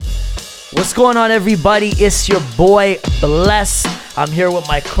What's going on, everybody? It's your boy Bless. I'm here with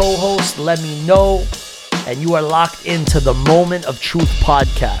my co-host, Let Me Know, and you are locked into the Moment of Truth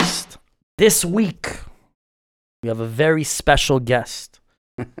podcast. This week, we have a very special guest,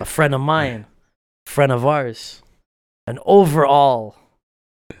 a friend of mine, a friend of ours, an overall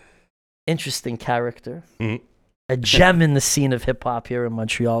interesting character, a gem in the scene of hip-hop here in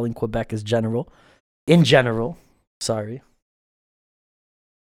Montreal, in Quebec in general, sorry.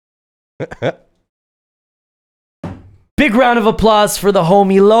 Big round of applause for the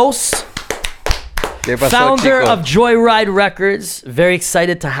homie Los, founder of Joyride Records. Very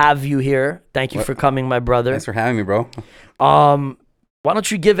excited to have you here. Thank you for coming, my brother. Thanks for having me, bro. Why don't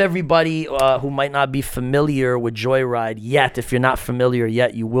you give everybody who might not be familiar with Joyride yet, if you're not familiar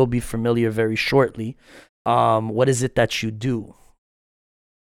yet, you will be familiar very shortly. What is it that you do?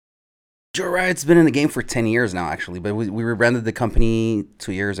 Joyride's been in the game for 10 years now, actually, but we rebranded the company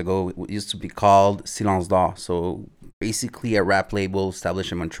 2 years ago. It used to be called Silence d'Or. So basically a rap label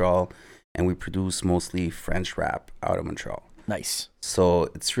established in Montreal, and we produce mostly French rap out of Montreal. Nice. So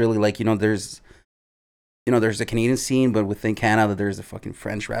it's really like, there's a Canadian scene, but within Canada, there's a fucking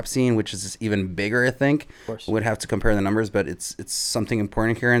French rap scene, which is even bigger, I think. Of course. We'd have to compare the numbers, but it's something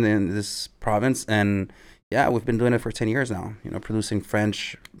important here in this province. And yeah, we've been doing it for 10 years now, producing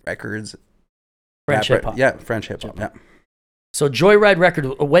French records. French hip-hop. Yeah, French hip-hop, yeah. So Joyride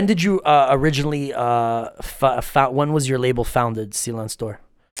Record, when did you originally, when was your label founded, Silence d'Or?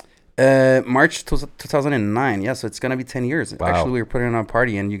 March 2009. Yeah, so it's gonna be 10 years. Wow. Actually, we were putting on a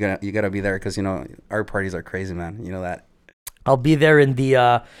party, and you gotta be there because our parties are crazy, man. You know that. I'll be there in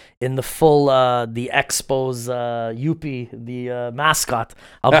the full the Expos Yuppie, the mascot.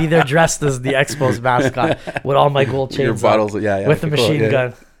 I'll be there dressed as the Expos mascot with all my gold chains, Your bottles, yeah, with a machine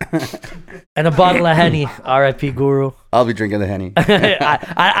gun, and a bottle of Henny. R.I.P. Guru. I'll be drinking the Henny.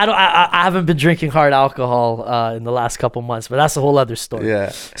 I haven't been drinking hard alcohol in the last couple months, but that's a whole other story.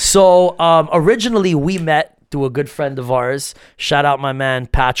 Yeah. So originally we met through a good friend of ours. Shout out my man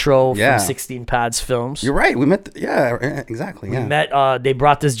Patro from 16 Pads Films. You're right. We met. Exactly. We met. They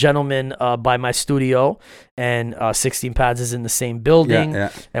brought this gentleman by my studio, and 16 Pads is in the same building.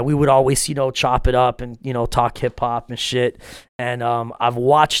 Yeah. And we would always, chop it up and talk hip hop and shit. And I've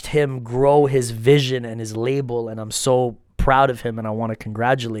watched him grow his vision and his label, and I'm so proud of him, and I want to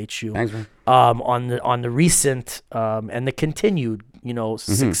congratulate you. Thanks, man. On the recent and the continued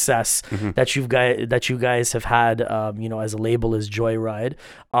success that you guys have had as a label as Joyride.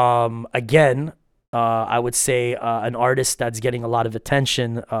 Again, I would say an artist that's getting a lot of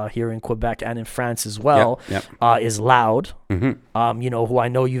attention here in Quebec and in France as well is Loud, who I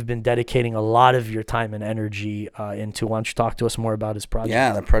know you've been dedicating a lot of your time and energy into. Why don't you talk to us more about his project?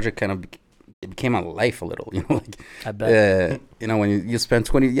 Yeah, the project kind of it became a life a little, I bet. When you spend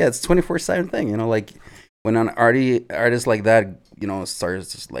it's 24/7 thing, like when an artist like that,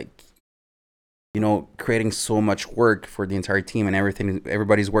 starts just like, creating so much work for the entire team and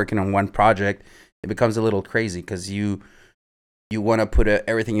everybody's working on one project, it becomes a little crazy because you want to put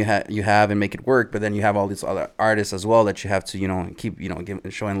everything you have and make it work, but then you have all these other artists as well that you have to, keep,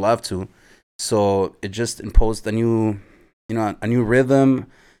 showing love to. So it just imposed a new rhythm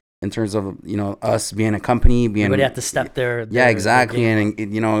in terms of, us being a company, everybody had to step there. Yeah, exactly.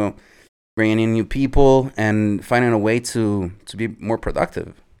 And, bringing in new people and finding a way to be more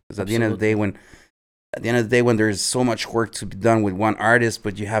productive. Because at the end of the day, when there's so much work to be done with one artist,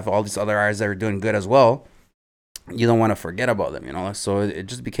 but you have all these other artists that are doing good as well, you don't want to forget about them, So it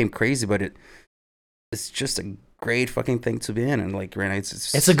just became crazy, but it's just a great fucking thing to be in. And like right now,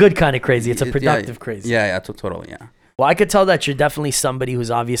 it's a good kind of crazy. It's a productive crazy. Yeah, totally, yeah. Well, I could tell that you're definitely somebody who's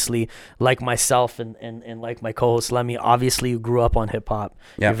obviously like myself and like my co-host Lemmy. Obviously, you grew up on hip hop.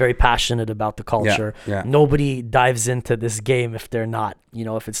 Yeah. You're very passionate about the culture. Yeah. Nobody dives into this game if they're not,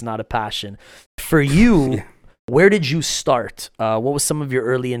 if it's not a passion. For you, where did you start? What was some of your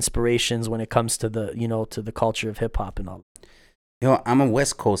early inspirations when it comes to the, to the culture of hip hop and all? I'm a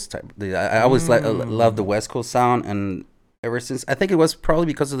West Coast type. I always love the West Coast sound, and ever since, I think it was probably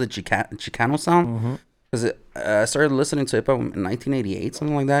because of the Chicano sound. Mm-hmm. Because I started listening to hip hop in 1988,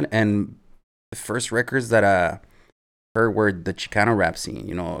 something like that, and the first records that I heard were the Chicano rap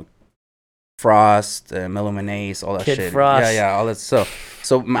scene. Frost, Mellow Menace, all that Kid shit. Frost. Yeah, all that stuff.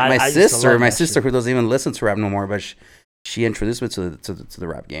 So my sister, who doesn't even listen to rap no more, but she introduced me to the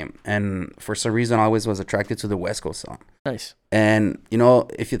rap game, and for some reason, I always was attracted to the West Coast sound. Nice. And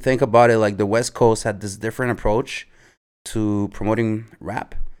if you think about it, like the West Coast had this different approach to promoting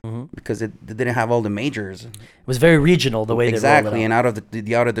rap. because they didn't have all the majors. It was very regional the way exactly, they rolled it and out of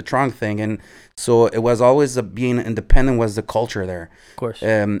the out of the trunk thing, and so it was always being independent was the culture there. Of course.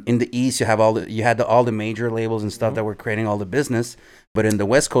 In the East, you have all the major labels and stuff that were creating all the business, but in the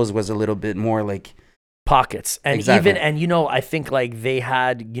West Coast was a little bit more like pockets, and exactly. even, and you know, I think like they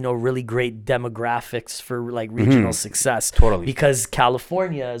had, you know, really great demographics for like regional success. Totally. Because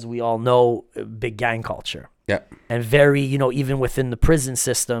California, as we all know, big gang culture. Yeah. And very, you know, even within the prison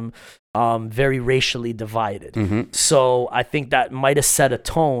system, very racially divided. So I think that might have set a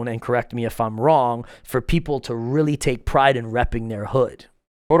tone, and correct me if I'm wrong, for people to really take pride in repping their hood.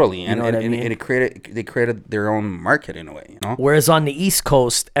 Totally, You and know what I and mean? they created their own market in a way, you know. Whereas on the East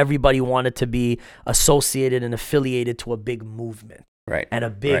Coast, everybody wanted to be associated and affiliated to a big movement, Right. and a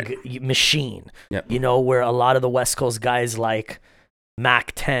big machine. Yep. You know, where a lot of the West Coast guys like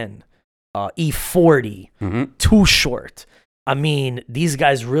Mac 10, E40, Too Short. I mean, these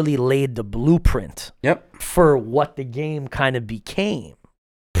guys really laid the blueprint Yep. for what the game kind of became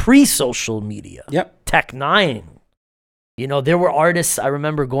pre-social media. Yep. Tech 9. You know, there were artists, I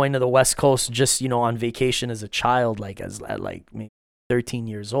remember going to the West Coast just, you know, on vacation as a child, like at like maybe 13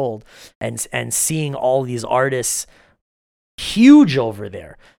 years old, and seeing all these artists huge over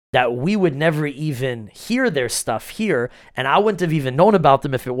there that we would never even hear their stuff here, and I wouldn't have even known about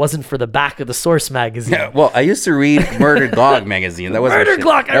them if it wasn't for the back of the Source magazine. Yeah, well, I used to read Murder Glog magazine. That was Murder my shit.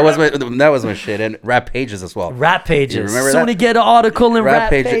 Glog, That was my shit, and Rap Pages as well. Rap Pages. You remember Soon that? to get an article in Rap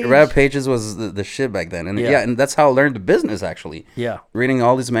Pages. Rap Pages was the shit back then, and and that's how I learned the business actually. Yeah. Reading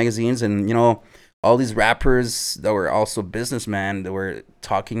all these magazines, and you know, all these rappers that were also businessmen that were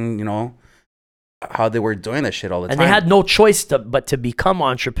talking, you know, how they were doing that shit all the time. And they had no choice but to become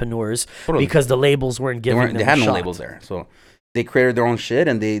entrepreneurs because the labels weren't giving them they had a no shot. labels there. So they created their own shit,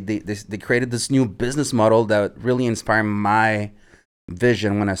 and they created this new business model that really inspired my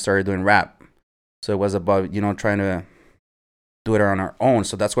vision when I started doing rap. So it was about, you know, trying to do it on our own.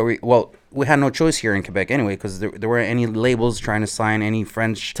 So that's why we had no choice here in Quebec anyway, because there weren't any labels trying to sign any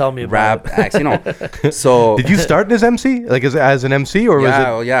French rap acts, you know. So did you start as MC, like as an MC, or was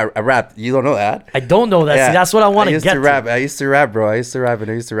it? Yeah, I rap. You don't know that? I don't know that. Yeah. See, that's what I want to get rap. I used to rap, bro. I used to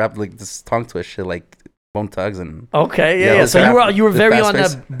rap like this tongue twist shit, like Bone Thugs and. Okay, yeah. So you were very on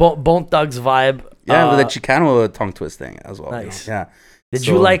that Bone Thugs vibe. Yeah, with the Chicano tongue twist thing as well. Nice. You know? Yeah. Did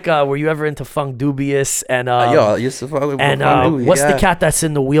you like? Were you ever into Funk Dubious and? I used to fuck with and Funk Dubious, what's the cat that's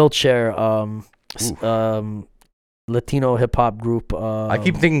in the wheelchair? Latino hip hop group. I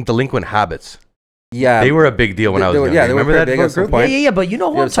keep thinking Delinquent Habits. Yeah, they were a big deal when I was young. Yeah, they remember were that big at some group? point. Yeah. But you know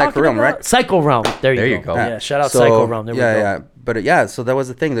what I'm talking about? Right? Psycho Realm. There you go. Yeah. Yeah, shout out Psycho Realm. There we go. Yeah. But yeah, so that was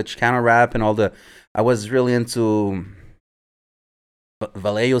the thing, the Chicano rap and all the. I was really into.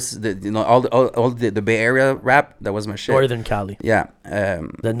 Vallejo's, you know, all the Bay Area rap. That was my shit. Northern Cali. Yeah. The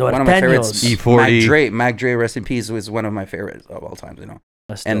one of my favorites, E40. Mac Dre, rest in peace, was one of my favorites of all times. You know,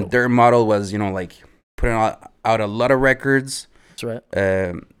 and dope. their model was, you know, like putting out a lot of records. That's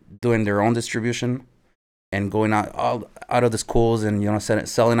right. Doing their own distribution, and going out of the schools, and you know,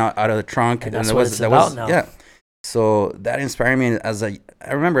 selling out of the trunk. And that's that what was it's about now. Yeah. So that inspired me I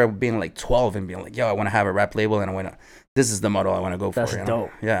remember being like 12 and being like, yo, I want to have a rap label, and I want to. This is the model I want to go for. That's you know?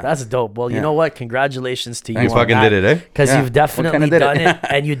 dope. Yeah, that's dope. Well, you know what? Congratulations to you. You fucking did it, eh? Because you've definitely done it, it.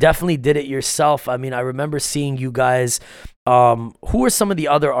 and you definitely did it yourself. I mean, I remember seeing you guys. Who are some of the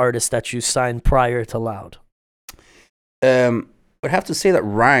other artists that you signed prior to Loud? I'd have to say that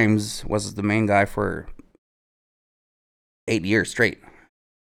Rhymes was the main guy for 8 years straight,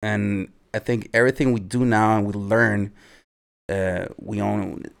 and I think everything we do now and we learn, we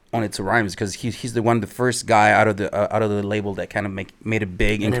own it to Rhymes, because he's the first guy out of the label that kind of made it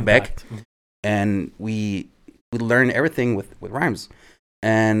big in Quebec, and we learned everything with Rhymes,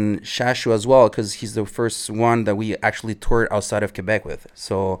 and Shashu as well, because he's the first one that we actually toured outside of Quebec with.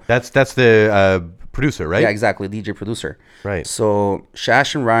 So that's the producer, right? Yeah, exactly, DJ producer. Right. So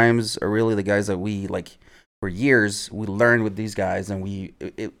Shash and Rhymes are really the guys that we like for years. We learned with these guys, and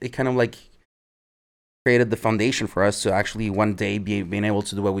it kind of like created the foundation for us to actually one day being able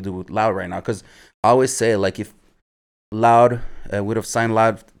to do what we do with Loud right now. Because I always say, like, if Loud would have signed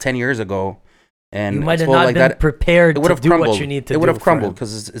Loud 10 years ago, and you might have not been prepared to do what you need to do. It would have crumbled,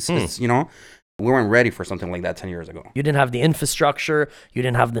 because it's you know, we weren't ready for something like that 10 years ago. You didn't have the infrastructure. You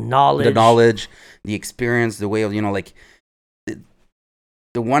didn't have the knowledge. The experience, the way of, you know, like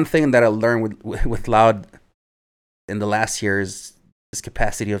the one thing that I learned with Loud in the last year is this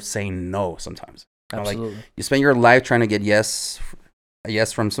capacity of saying no sometimes. Absolutely. Like, you spend your life trying to get a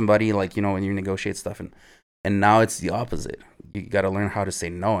yes from somebody, like, you know, when you negotiate stuff, and now it's the opposite. you got to learn how to say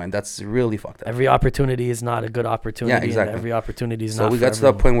no, and that's really fucked up. Every opportunity is not a good opportunity. Yeah, exactly. And every opportunity is so not. So we got to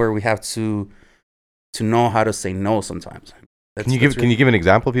that point where we have to know how to say no sometimes. Can you give an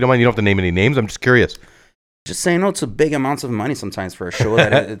example if you don't mind? You don't have to name any names. I'm just curious. Just saying no to big amounts of money sometimes for a show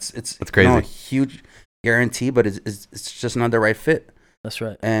that it's that's crazy. A huge guarantee, but it's just not the right fit. That's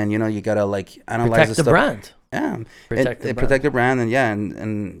right. And you gotta like analyze protect the stuff. Brand. Yeah, protect the brand, and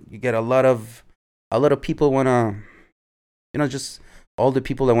and you get a lot of people wanna, just all the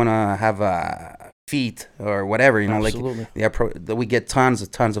people that wanna have feet or whatever, Absolutely. like we get tons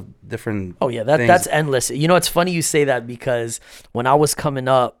of different. Oh yeah, that's endless. It's funny you say that because when I was coming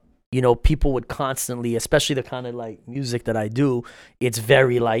up, people would constantly, especially the kind of like music that I do, it's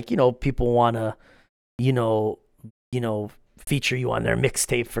very like, people want to, feature you on their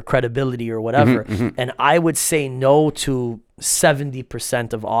mixtape for credibility or whatever. And I would say no to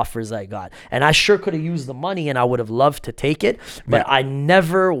 70% of offers I got. And I sure could have used the money and I would have loved to take it, but I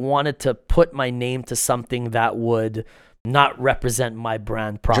never wanted to put my name to something that would not represent my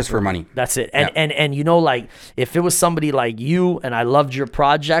brand properly. Just for money. That's it. And like if it was somebody like you and I loved your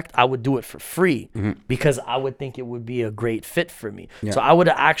project, I would do it for free because I would think it would be a great fit for me. So I would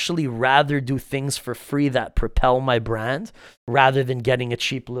actually rather do things for free that propel my brand rather than getting a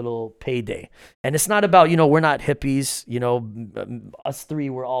cheap little payday. And it's not about, we're not hippies, us three,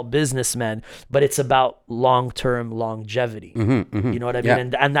 we're all businessmen, but it's about long-term longevity. You know what I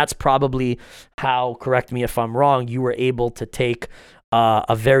mean? And that's probably how, correct me if I'm wrong, you were able to take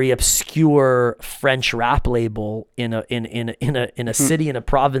a very obscure French rap label in a city, in a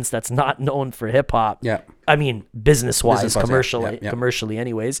province that's not known for hip hop. Yeah. I mean, business-wise, commercially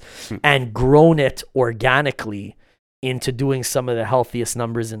anyways, and grown it organically into doing some of the healthiest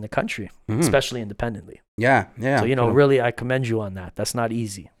numbers in the country, especially independently. Yeah. So, really, I commend you on that. That's not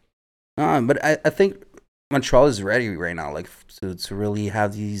easy. But I think Montreal is ready right now, like to really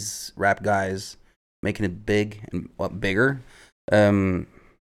have these rap guys making it big and bigger. Because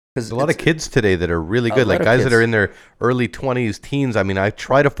there's a lot of kids today that are really good, like guys that are in their early 20s, teens. I mean, I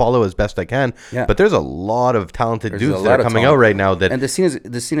try to follow as best I can, but there's a lot of talented dudes that are coming out right now. And the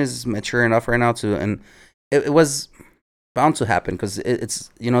scene is mature enough right now too, and it was bound to happen because it's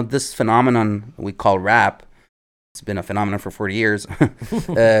this phenomenon we call rap. It's been a phenomenon for 40 years.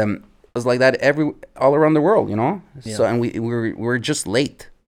 It was like that all around the world, So and we're just late.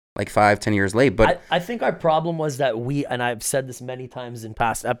 Like 5-10 years late, but I think our problem was that and I've said this many times in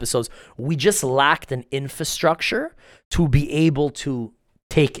past episodes, we just lacked an infrastructure to be able to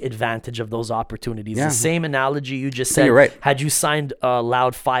take advantage of those opportunities. The same analogy you just said. You're right. Had you signed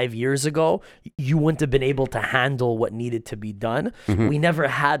Loud 5 years ago, you wouldn't have been able to handle what needed to be done. We never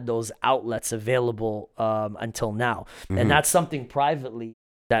had those outlets available until now, and that's something privately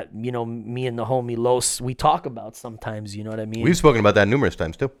that me and the homie Los, we talk about sometimes. You know what I mean? We've spoken about that numerous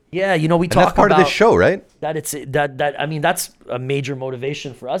times too. Yeah, we talk about. That's part of this show, right? That I mean, that's a major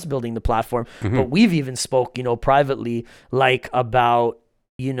motivation for us building the platform. But we've even spoke, privately, like about,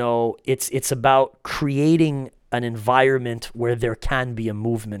 it's about creating an environment where there can be a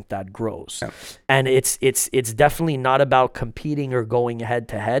movement that grows. And it's definitely not about competing or going head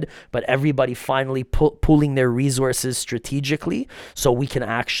to head, but everybody finally pooling their resources strategically so we can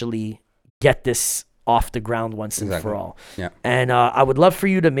actually get this off the ground once and for all. And I would love for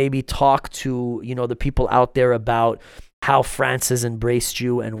you to maybe talk to the people out there about how France has embraced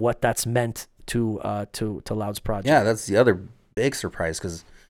you and what that's meant to Loud's project. Yeah, that's the other big surprise because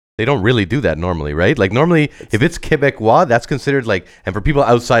they don't really do that normally, right? Like normally, if it's Quebecois, that's considered like, and for people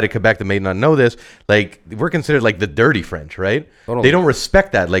outside of Quebec that may not know this, like we're considered like the dirty French, right? Totally. They don't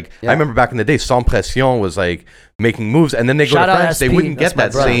respect that. Like I remember back in the day, Sans Pression was like making moves, and then they go to France, they wouldn't get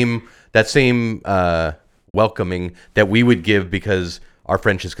that same welcoming that we would give because our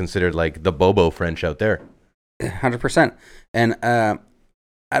French is considered like the Bobo French out there. 100%. And I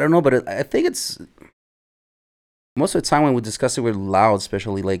don't know, but I think it's most of the time when we discuss it with Loud,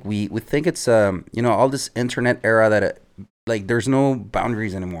 especially, like we think it's all this internet era that like there's no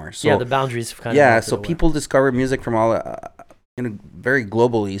boundaries anymore. So the boundaries kind of so people discover music from all very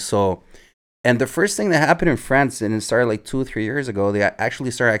globally. So, and the first thing that happened in France, and it started like 2 or 3 years ago, they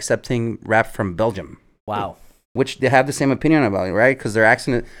actually started accepting rap from Belgium. Wow. Which they have the same opinion about it, right? Because their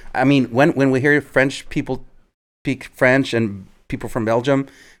accent. I mean, when we hear French people speak French and people from Belgium,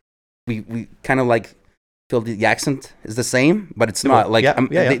 we kind of like feel the accent is the same, but it's not. Like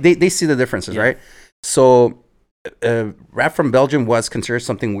they see the differences, right? So rap from Belgium was considered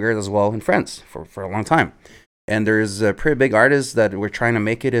something weird as well in France for a long time. And there's pretty big artists that were trying to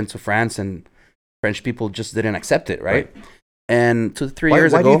make it into France, and French people just didn't accept it, right? And 2 to 3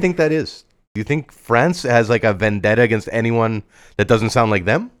 years ago. Why do you think that is? Do you think France has like a vendetta against anyone that doesn't sound like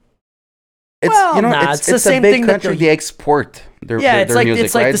them? It's it's the same a big thing that country. They export their it's like music,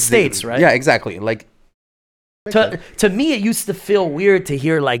 it's like right? the States, right? Yeah, exactly. Like To me, it used to feel weird to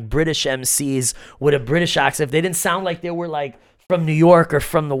hear like British MCs with a British accent. If they didn't sound like they were like from New York or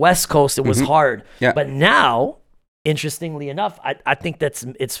from the West Coast, it was hard. Yeah. But now, interestingly enough, I think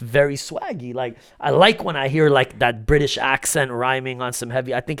it's very swaggy. Like I like when I hear like that British accent rhyming on some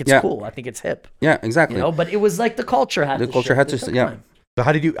heavy. I think it's cool. I think it's hip. Yeah, exactly. But it was like the culture had to shift. Yeah. So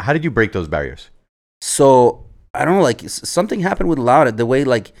how did you break those barriers? So I don't know, like something happened with Loud. The way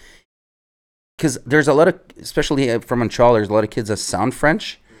like, because there's a lot of, especially from Montreal, there's a lot of kids that sound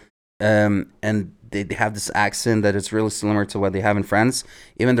French, and they have this accent that is really similar to what they have in France.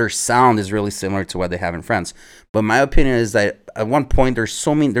 Even their sound is really similar to what they have in France. But my opinion is that at one point there's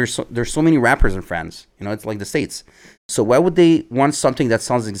so many rappers in France. It's like the States. So why would they want something that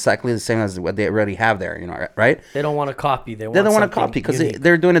sounds exactly the same as what they already have there? Right? They don't want to copy. They don't want to copy because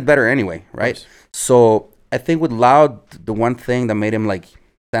they're doing it better anyway, right? So I think with Loud, the one thing that made him like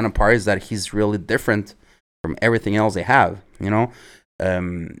stand apart is that he's really different from everything else they have.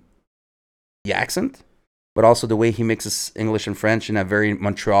 The accent, but also the way he mixes English and French in a very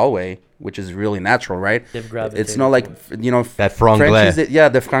Montreal way, which is really natural, right? It's not like that franglais.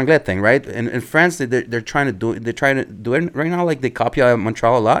 The franglais thing, right? And in France, they're trying to do it right now. Like they copy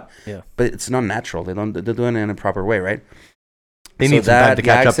Montreal a lot, but it's not natural. They're doing it in a proper way, right? They need some time to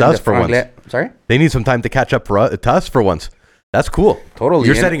catch up to us for once. Sorry, they need some time to catch up to us for once. That's cool. Totally.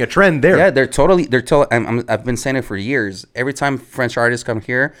 You're setting a trend there. Yeah, I've been saying it for years. Every time French artists come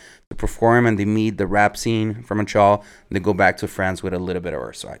here to perform and they meet the rap scene from Montreal, they go back to France with a little bit of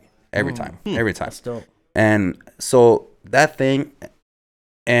our swag. Every time. That's dope. And so that thing,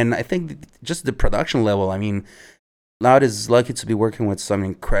 and I think just the production level, I mean, Loud is lucky to be working with some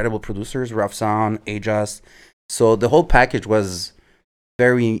incredible producers, Rough Sound, Ajust. So the whole package was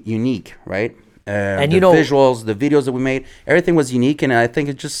very unique, right? And the visuals, the videos that we made, everything was unique, and I think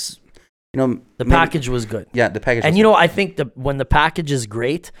it just, the package was good. Yeah, the package. And I think that when the package is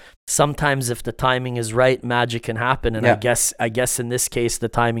great, sometimes if the timing is right, magic can happen. And I guess in this case, the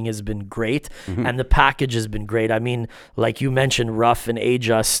timing has been great, and the package has been great. I mean, like you mentioned, Ruff and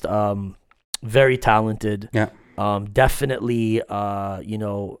Ajust, very talented. Yeah. Definitely ahead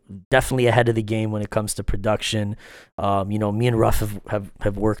of the game when it comes to production. Me and Ruff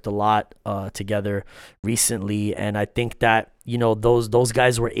have worked a lot together recently, and I think that those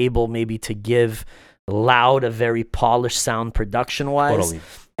guys were able maybe to give Loud a very polished sound production wise. Totally.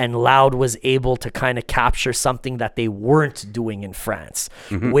 And Loud was able to kind of capture something that they weren't doing in France,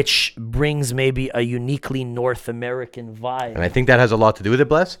 which brings maybe a uniquely North American vibe. And I think that has a lot to do with it,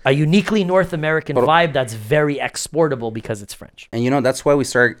 Bless. A uniquely North American vibe that's very exportable because it's French. And that's why we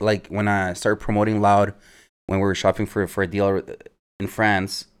started, like when I started promoting Loud, when we were shopping for a deal in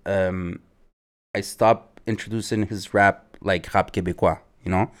France, I stopped introducing his rap like rap québécois,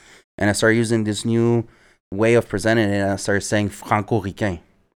 and I started using this new way of presenting it, and I started saying franco-ricain.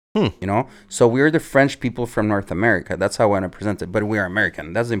 So we're the French people from North America. That's how I want to present it. But we are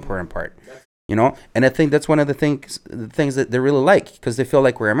American. That's the important part. And I think that's one of the things that they really like, because they feel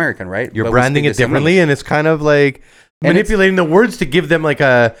like we're American, right? You're branding it differently, and it's kind of like manipulating the words to give them like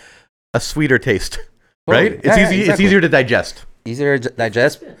a sweeter taste, right? It's easy. Exactly. It's easier to digest. Easier to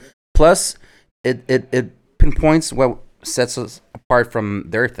digest. Plus, it pinpoints what sets us apart from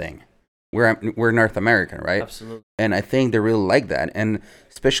their thing. We're North American, right? Absolutely. And I think they really like that. And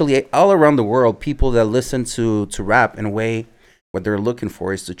especially all around the world, people that listen to rap, in a way, what they're looking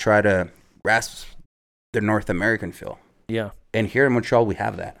for is to try to grasp the North American feel. Yeah. And here in Montreal, we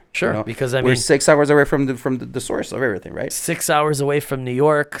have that. Sure, because we're 6 hours away from the source of everything, right? 6 hours away from New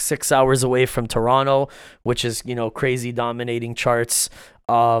York, 6 hours away from Toronto, which is, crazy dominating charts.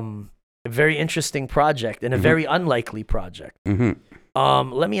 A very interesting project and a very unlikely project.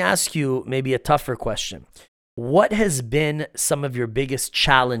 Let me ask you maybe a tougher question. What has been some of your biggest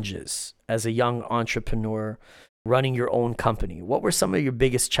challenges as a young entrepreneur running your own company? What were some of your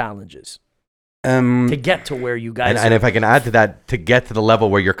biggest challenges to get to where you guys are? And if I can add to that, to get to the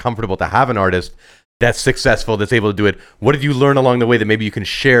level where you're comfortable to have an artist that's successful, that's able to do it, what did you learn along the way that maybe you can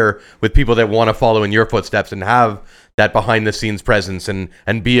share with people that want to follow in your footsteps and have that behind the scenes presence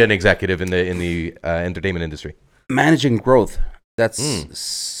and be an executive in the entertainment industry? Managing growth. That's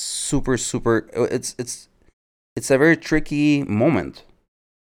super. It's a very tricky moment,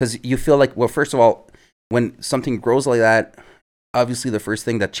 because you feel like, well, first of all, when something grows like that, obviously the first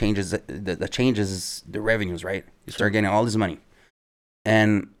thing that changes is the revenues, right? You start getting all this money,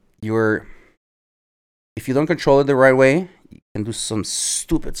 and if you don't control it the right way, can do some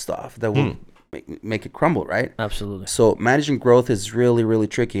stupid stuff that will make it crumble, right? Absolutely. So managing growth is really, really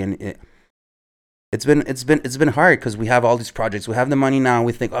tricky, and it's been hard because we have all these projects. We have the money now.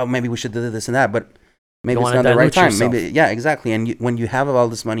 We think, oh, maybe we should do this and that, but maybe it's not the right time. Yourself. Maybe, yeah, exactly. And when you have all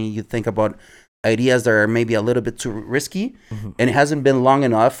this money, you think about ideas that are maybe a little bit too risky, and it hasn't been long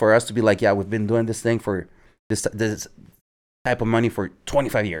enough for us to be like, yeah, we've been doing this thing for this type of money for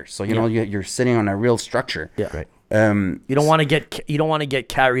 25 years. So you're sitting on a real structure. Yeah, right. You don't want to get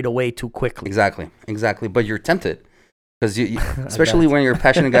carried away too quickly. Exactly. But you're tempted. Because you especially when you're a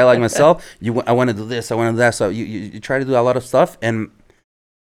passionate guy like myself, I want to do this, I want to do that. So you try to do a lot of stuff, and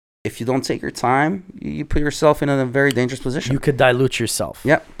if you don't take your time, you put yourself in a very dangerous position. You could dilute yourself.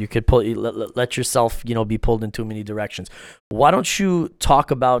 Yeah. You could let yourself, be pulled in too many directions. Why don't you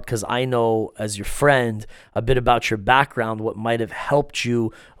talk about, because I know as your friend, a bit about your background, what might have helped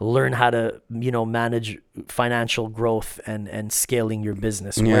you learn how to, manage financial growth and scaling your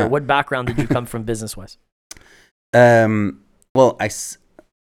business. Yeah. What background did you come from business-wise? Well,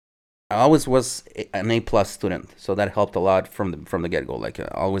 I always was an A+ student, so that helped a lot from the get-go. Like,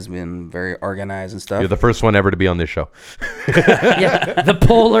 always been very organized and stuff. You're the first one ever to be on this show. Yeah, the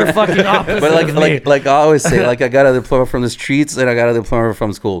polar fucking opposite. But like I always say, like, I got a diploma from the streets and I got a diploma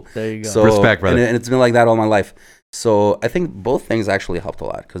from school. There you go. So, respect, brother. And it's been like that all my life. So I think both things actually helped a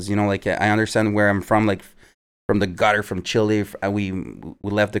lot because like I understand where I'm from, like from the gutter, from Chile. We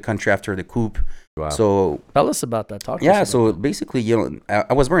left the country after the coup. Wow. So tell us about that. Talk to us yeah. about So that. basically,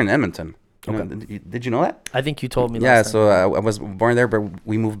 I was born in Edmonton. Okay. Did you know that? I think you told me. Yeah. Last time. So I was born there, but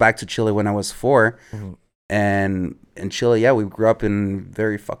we moved back to Chile when I was 4. Mm-hmm. And in Chile, yeah, we grew up in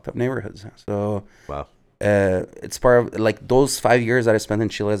very fucked up neighborhoods. So wow. It's part of like those 5 years that I spent in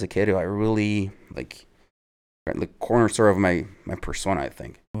Chile as a kid. I really like the cornerstone of my persona. I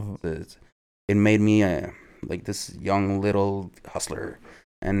think it made me like this young little hustler.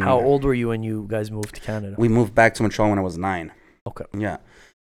 And how old were you when you guys moved to Canada? We moved back to Montreal when I was 9. Okay. Yeah,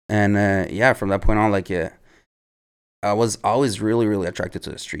 and from that point on, like I was always really, really attracted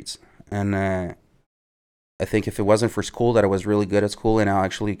to the streets, and I think if it wasn't for school, that I was really good at school, and now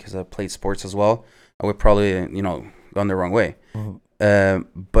actually because I played sports as well, I would probably gone the wrong way.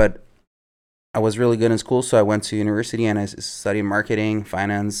 But I was really good in school, so I went to university and I studied marketing,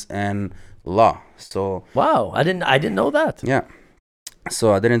 finance, and law. So wow, I didn't know that. Yeah.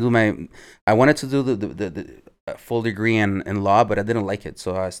 So I didn't do I wanted to do the full degree in law, but I didn't like it.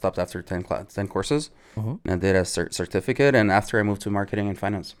 So I stopped after 10 courses and I did a certificate. And after I moved to marketing and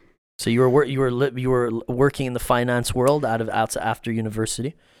finance. So you were working in the finance world after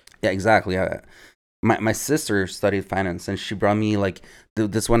university? Yeah, exactly. My sister studied finance and she brought me like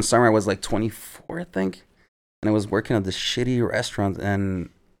this one summer. I was like 24, I think. And I was working at this shitty restaurant and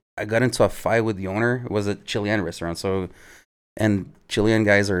I got into a fight with the owner. It was a Chilean restaurant. So, and Chilean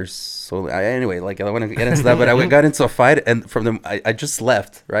guys are so anyway, like I don't want to get into that, but I got into a fight and from them I just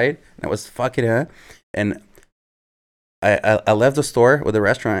left, right? And I was fucking and I left the store with the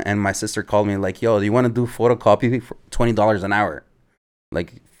restaurant and my sister called me like, yo, do you want to do photocopy for $20 an hour?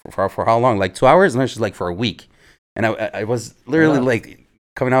 Like for how long? Like 2 hours? And she's like, for a week. And I was literally like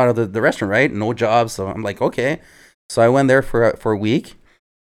coming out of the restaurant, right? No job. So I'm like, okay. So I went there for a week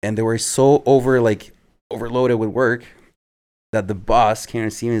and they were so overloaded with work that the boss came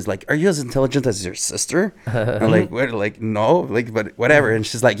and see me. He's like, "Are you as intelligent as your sister?" And I'm like, "What?" Like, no, like, but whatever. And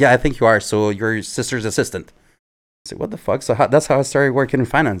she's like, "Yeah, I think you are. So you're your sister's assistant." I said, "What the fuck?" So that's how I started working in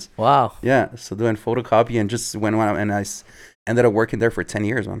finance. Wow. Yeah. So doing photocopy and just went on, and I ended up working there for 10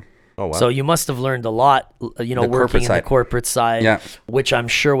 years, man. Oh wow. So you must have learned a lot, working in the corporate side, yeah. which I'm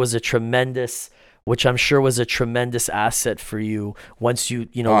sure was a tremendous asset for you once you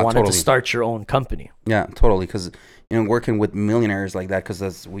wanted to start your own company. Yeah, totally. Because working with millionaires like that,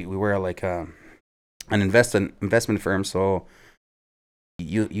 because we were like an investment firm, so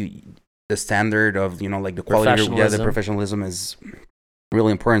you the standard of like the quality, the professionalism is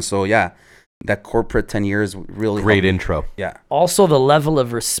really important. So yeah, that corporate 10 years really great intro. Yeah. Also the level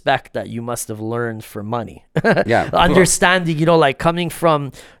of respect that you must have learned for money. Yeah. Understanding, like coming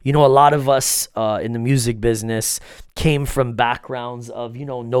from, a lot of us in the music business came from backgrounds of,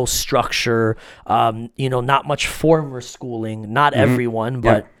 no structure, not much formal schooling, not everyone,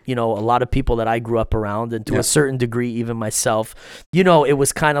 but, a lot of people that I grew up around and to a certain degree, even myself, it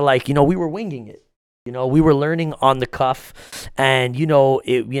was kind of like, we were winging it. We were learning on the cuff and,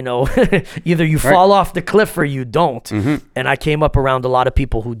 either you fall off the cliff or you don't. Mm-hmm. And I came up around a lot of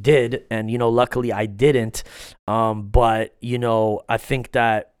people who did. And, luckily I didn't. But, I think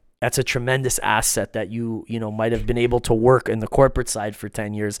that, that's a tremendous asset that you might have been able to work in the corporate side for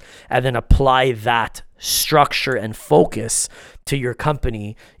 10 years and then apply that structure and focus to your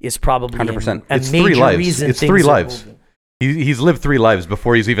company is probably 100%. a It's major 3 lives. reason It's things 3 are lives. moving. He's lived 3 lives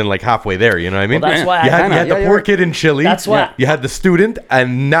before he's even like halfway there. You know what I mean? Well, that's why you had the poor kid in Chile. That's why- you had the student,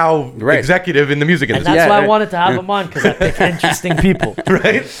 and now executive in the music And industry. that's why I wanted to have him on, because I pick interesting people.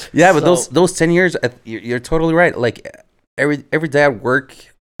 Right? Yeah, but So- those 10 years, you're totally right. Like every day at work,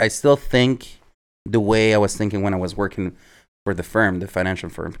 I still think the way I was thinking when I was working for the firm, the financial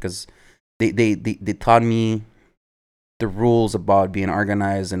firm, because they taught me the rules about being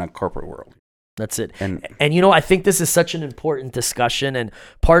organized in a corporate world. That's it. And I think this is such an important discussion. And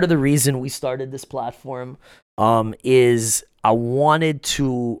part of the reason we started this platform is I wanted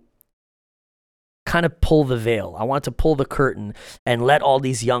to kind of pull the veil. I wanted to pull the curtain and let all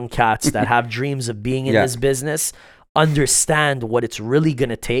these young cats that have dreams of being in this business understand what it's really going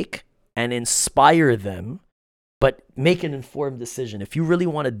to take and inspire them, but make an informed decision. If you really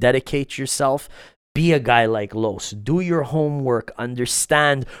want to dedicate yourself, be a guy like Los. Do your homework.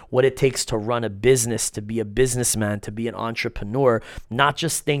 Understand what it takes to run a business, to be a businessman, to be an entrepreneur. Not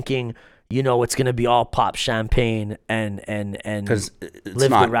just thinking, it's going to be all pop champagne and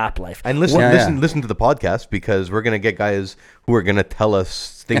live the rap life. And listen to the podcast, because we're gonna get guys who are gonna tell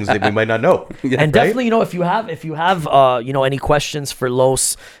us things that we might not know. And definitely, if you have any questions for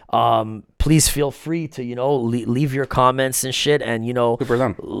Los, please feel free to leave your comments and shit. And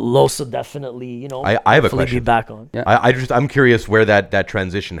Los will definitely I have a question. Be back on. Yeah. I'm curious where that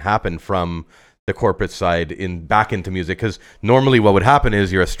transition happened from the corporate side back into music, because normally what would happen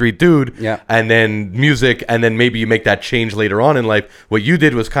is you're a street dude, and then music, and then maybe you make that change later on in life. What you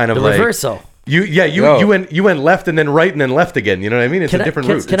did was kind of The like reversal. You went left and then right and then left again. You know what I mean? It's a different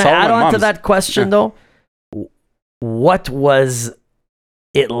route. Can I add on to that question though? What was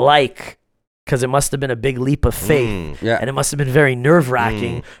it like? Because it must have been a big leap of faith, and it must have been very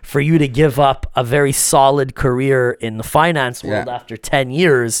nerve-wracking for you to give up a very solid career in the finance world after 10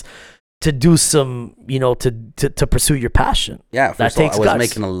 years to do some, to pursue your passion. Yeah, that takes all, I was guts.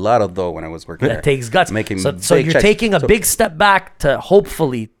 making a lot of dough when I was working there. That takes guts. So you're checks. taking a big step back to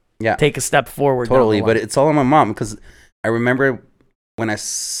hopefully take a step forward. Totally, but it's all on my mom, because I remember when I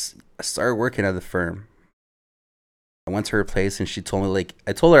started working at the firm, I went to her place and she told me,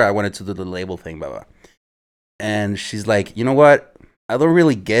 I told her I wanted to do the label thing, blah, blah. And she's like, you know what? I don't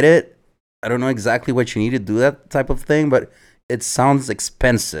really get it. I don't know exactly what you need to do that type of thing, but it sounds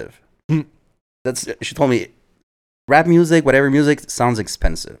expensive. She told me, rap music, whatever music, sounds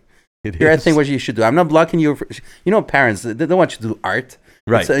expensive. Here, I think what you should do. I'm not blocking you. Parents, they don't want you to do art.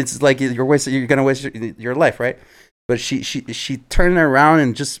 Right. It's like you're going to waste your life, right? But she turned around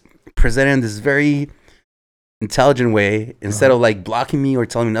and just presented in this very intelligent way, instead of blocking me or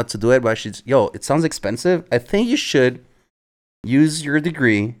telling me not to do it. But it sounds expensive. I think you should use your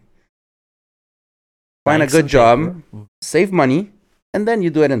degree, find a good job, save money, and then you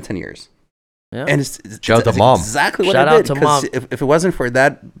do it in 10 years. Yeah. And it's Shout out to mom. Exactly what Shout I out did. to Because mom. if it wasn't for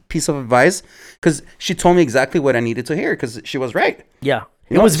that piece of advice, because she told me exactly what I needed to hear, because she was right. Yeah.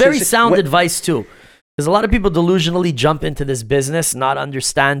 You It know, was very she- sound what- advice too. Because a lot of people delusionally jump into this business not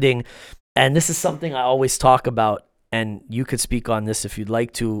understanding, and this is something I always talk about, and you could speak on this if you'd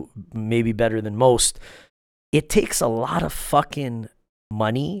like to, maybe better than most. It takes a lot of fucking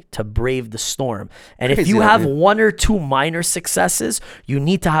money to brave the storm. And if Crazy, you have yeah. one or two minor successes, you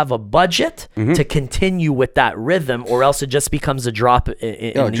need to have a budget to continue with that rhythm, or else it just becomes a drop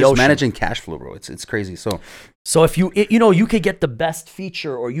in the just ocean. managing cash flow, bro. It's crazy. So if you could get the best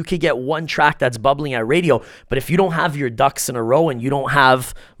feature, or you could get one track that's bubbling at radio, but if you don't have your ducks in a row and you don't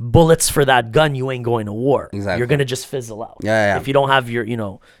have bullets for that gun, you ain't going to war. Exactly. You're gonna just fizzle out. Yeah. If you don't have your, you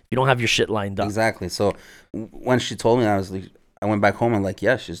don't have your shit lined up. Exactly. So when she told me, I went back home and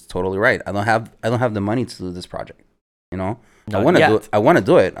yeah, she's totally right. I don't have the money to do this project. I want to do it. I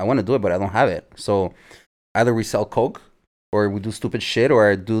want to do it, but I don't have it. So either we sell coke, or we do stupid shit, or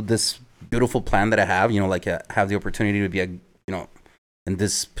I do this beautiful plan that I have. Have the opportunity to be in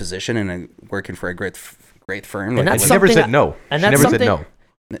this position and working for a great firm. And that's She never something said no. and She that's never said something-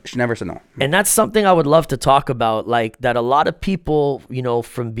 no. She never said no. And that's something I would love to talk about, that a lot of people,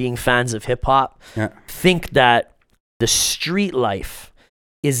 from being fans of hip hop, think that the street life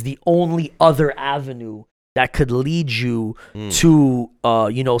is the only other avenue that could lead you to,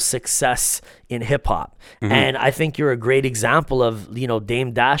 success in hip hop. And I think you're a great example of,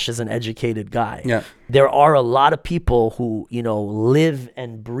 Dame Dash is an educated guy. Yeah. There are a lot of people who, live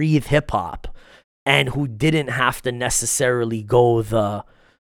and breathe hip hop, and who didn't have to necessarily go the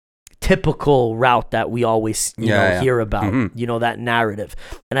typical route that we always hear about, you know, that narrative.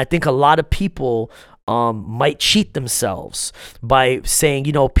 And I think a lot of people might cheat themselves by saying,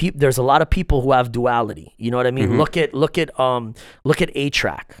 you know, there's a lot of people who have duality. You know what I mean? Look at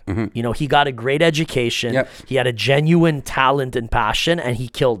A-Track. You know, he got a great education. Yep. He had a genuine talent and passion, and he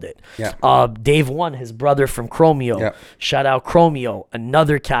killed it. Dave One, his brother from Chromeo. Yep. Shout out Chromeo,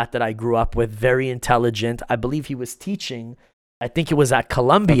 another cat that I grew up with, very intelligent. I believe he was teaching, I think it was at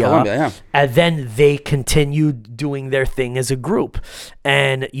Columbia, and then they continued doing their thing as a group.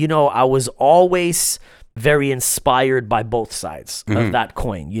 And, you know, I was always very inspired by both sides of that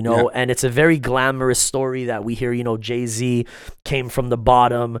coin, you know, and it's a very glamorous story that we hear, you know, Jay-Z came from the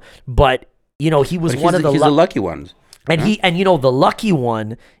bottom, but, you know, he was one of the lucky ones. And you know, the lucky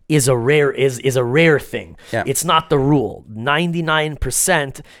one is a rare thing. It's not the rule.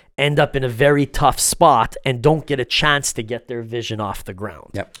 99% end up in a very tough spot and don't get a chance to get their vision off the ground.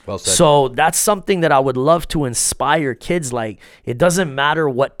 Well said. So that's something that I would love to inspire kids. Like, it doesn't matter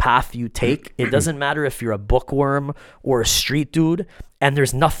what path you take. It doesn't matter if you're a bookworm or a street dude, and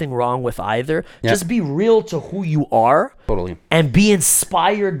there's nothing wrong with either. Just be real to who you are. Totally. And be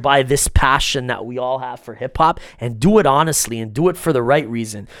inspired by this passion that we all have for hip hop, and do it honestly and do it for the right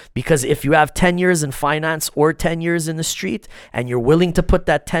reason. Because if you have 10 years in finance or 10 years in the street and you're willing to put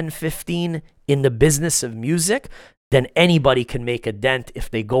that 10, 15 in the business of music, then anybody can make a dent if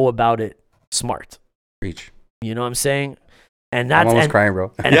they go about it smart. Preach. You know what I'm saying? And that's I'm almost crying,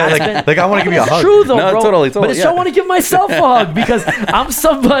 bro. And like I want to give you a hug. It's true though, no, bro. Totally. But I want to give myself a hug because I'm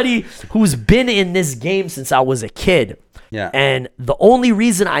somebody who's been in this game since I was a kid. And the only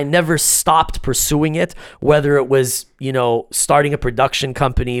reason I never stopped pursuing it, whether it was, you know, starting a production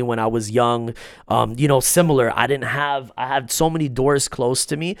company when I was young, you know, similar, I had so many doors closed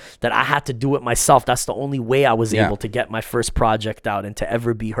to me that I had to do it myself. That's the only way I was able to get my first project out and to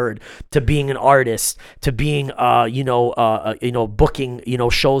ever be heard, to being an artist, to being, you know, booking, you know,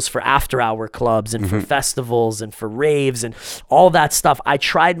 shows for after hour clubs and for festivals and for raves and all that stuff. I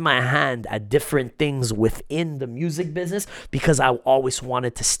tried my hand at different things within the music business because I always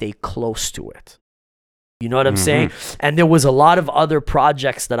wanted to stay close to it. You know what I'm saying? And there was a lot of other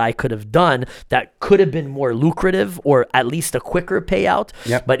projects that I could have done that could have been more lucrative or at least a quicker payout.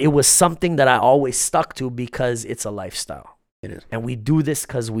 But it was something that I always stuck to because it's a lifestyle. It is. And we do this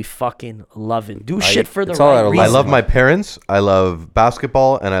because we fucking love it. Shit for the right reason. I love my parents. I love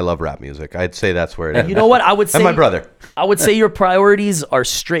basketball, and I love rap music. I'd say that's where it is. You know what? I would say and my brother. I would say your priorities are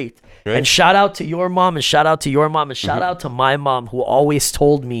straight. Right. And shout out to your mom, and shout out to your mom, and shout out to my mom, who always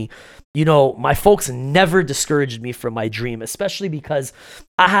told me, you know, my folks never discouraged me from my dream, especially because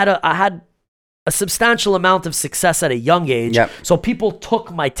I had a substantial amount of success at a young age. So people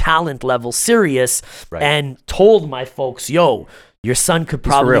took my talent level serious and told my folks, yo, your son could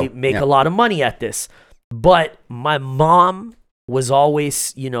probably make a lot of money at this. But my mom was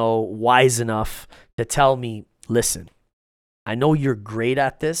always, you know, wise enough to tell me, listen, I know you're great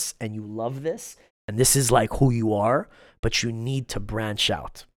at this and you love this and this is like who you are, but you need to branch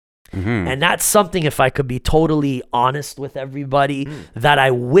out. And that's something, if I could be totally honest with everybody, that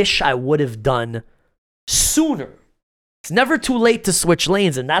I wish I would have done sooner. It's never too late to switch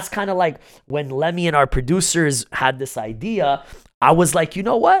lanes. And that's kind of like when Lemmy and our producers had this idea, I was like, you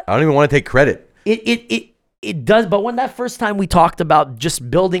know what? I don't even want to take credit. It does. But when that first time we talked about just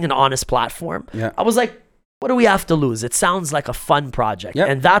building an honest platform, I was like, what do we have to lose? It sounds like a fun project.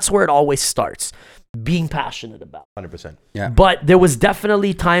 And that's where it always starts. Being passionate about 100%. But there was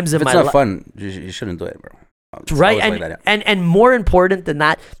definitely times in my life. If it's not fun, you shouldn't do it, bro. It's right. like And more important than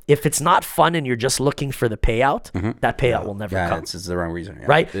that, if it's not fun and you're just looking for the payout, that payout will never come. It's the wrong reason.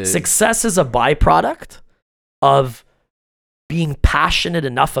 Right. Success is a byproduct of being passionate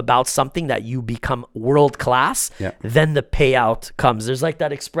enough about something that you become world class. Then the payout comes. There's like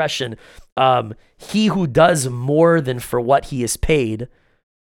that expression, he who does more than for what he is paid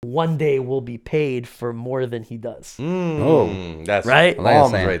one day will be paid for more than he does. That's right.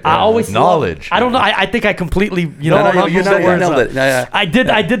 Right there. I always knowledge. I don't know. I think I completely, you know, I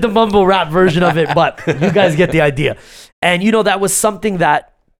did the mumble rap version of it, but you guys get the idea. And you know, that was something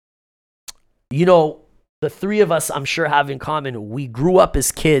that, you know, the three of us, I'm sure, have in common. We grew up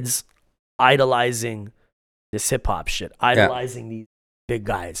as kids idolizing this hip hop shit, idolizing these big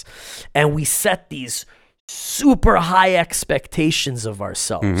guys, and we set these super high expectations of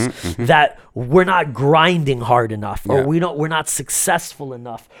ourselves that we're not grinding hard enough, or we're not successful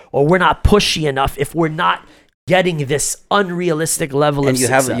enough, or we're not pushy enough if we're not getting this unrealistic level of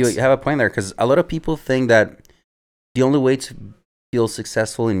success. And you have a point there, because a lot of people think that the only way to feel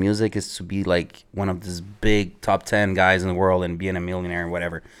successful in music is to be like one of these big top 10 guys in the world and being a millionaire and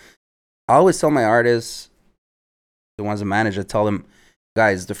whatever. I always tell my artists, the ones that manage, I tell them,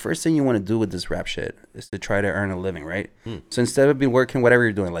 guys, the first thing you want to do with this rap shit is to try to earn a living, right? So instead of being working whatever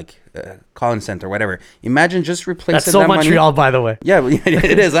you're doing, like calling center, whatever, imagine just replacing That's so that Montreal, money. by the way. Yeah,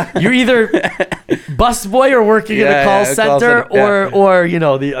 it is. You're either busboy or working in a call center, or you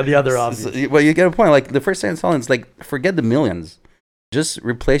know the other option. Well, you get a point. Like the first thing I'm telling is like, forget the millions. Just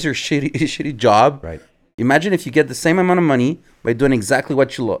replace your shitty job. Right. Imagine if you get the same amount of money by doing exactly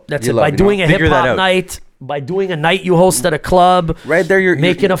what you love. That's it. By doing a hip hop night, by doing a night you host at a club, right there, you're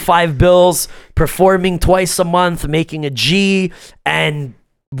making a $5 performing twice a month, making a G, and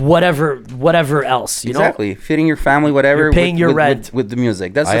whatever else. You know, feeding your family, whatever. You're paying your rent with the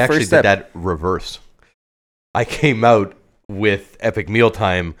music. That's the first step. I actually did that reverse. I came out with Epic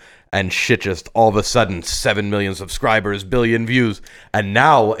Mealtime, and shit just all of a sudden 7 million subscribers, billion views, and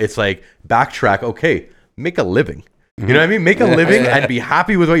now it's like backtrack. Okay, make a living. You know what I mean? Make a living and be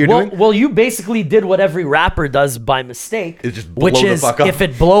happy with what you're doing. Well, you basically did what every rapper does by mistake, It just blow which the is fuck up. if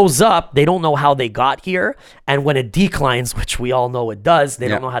it blows up, they don't know how they got here, and when it declines, which we all know it does, they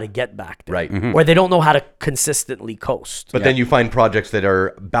don't know how to get back there, Right. or they don't know how to consistently coast. But then you find projects that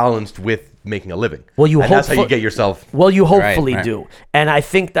are balanced with making a living. Well, that's how you get yourself. Well, you hopefully Right. do, and I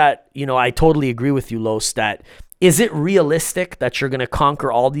think that I totally agree with you, Los. That is it realistic that you're going to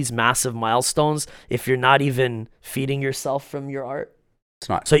conquer all these massive milestones if you're not even feeding yourself from your art? It's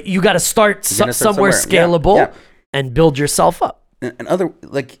not. So you got to start somewhere somewhere. scalable Yeah. and build yourself up. And other,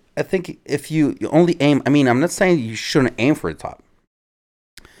 like, I think if you only aim, I mean, I'm not saying you shouldn't aim for the top,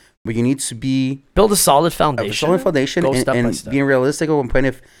 but you need to be Build a solid foundation. Go step by and being realistic at one point.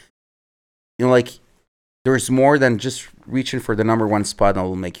 If like, there's more than just reaching for the number one spot that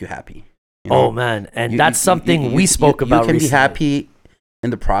will make you happy. You know? Oh man, and that's something we spoke about. You can recently. be happy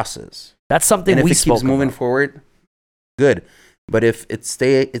in the process. That's something And we if it spoke keeps moving about. forward, good. But if it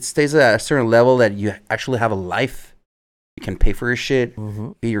stays at a certain level that you actually have a life, you can pay for your shit,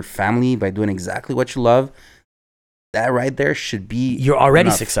 be your family by doing exactly what you love. That right there should be. You're already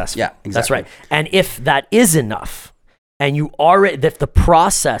enough. successful. Yeah, exactly. That's right. And if that is enough, and if the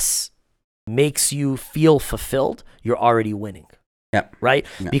process makes you feel fulfilled, you're already winning. Yeah. Right?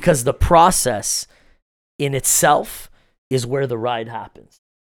 Yeah. Because the process in itself is where the ride happens.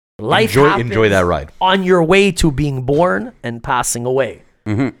 Life happens Enjoy that ride. on your way to being born and passing away.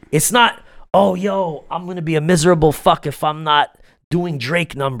 Mm-hmm. It's not, I'm going to be a miserable fuck if I'm not doing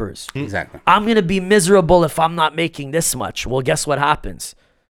Drake numbers. Exactly. I'm going to be miserable if I'm not making this much. Well, guess what happens?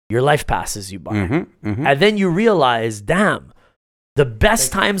 Your life passes you by. And then you realize, damn, the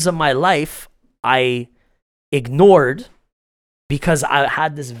best times of my life I ignored because I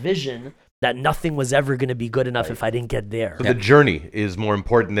had this vision that nothing was ever going to be good enough if I didn't get there. So the journey is more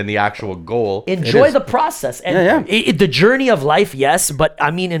important than the actual goal. Enjoy the process. And the journey of life, yes, but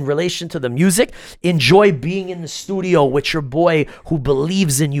I mean in relation to the music, enjoy being in the studio with your boy who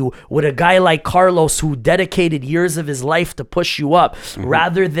believes in you, with a guy like Carlos who dedicated years of his life to push you up,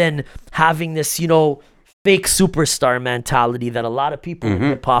 rather than having this, fake superstar mentality that a lot of people in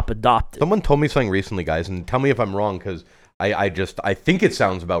hip hop adopted. Someone told me something recently, guys, and tell me if I'm wrong, because I think it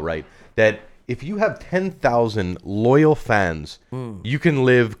sounds about right, that if you have 10,000 loyal fans, you can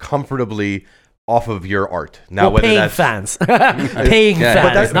live comfortably off of your art. Now, whether paying that's fans, paying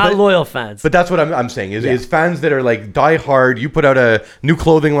fans, not loyal fans. But that's what I'm saying is fans that are like die hard. You put out a new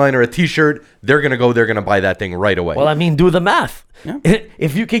clothing line or a T-shirt, they're gonna buy that thing right away. Well, I mean, do the math. Yeah.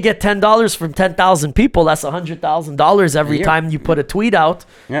 If you could get $10 from 10,000 people, that's $100,000 every time you put a tweet out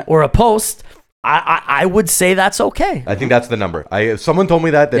or a post. I would say that's okay. I think that's the number. Someone told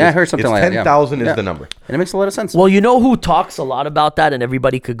me that. I heard something like that. 10,000 is the number. And it makes a lot of sense. Well, you know who talks a lot about that, and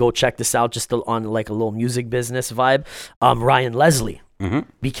everybody could go check this out just on like a little music business vibe. Ryan Leslie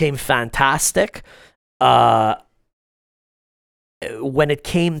became fantastic when it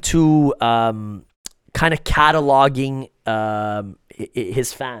came to kind of cataloging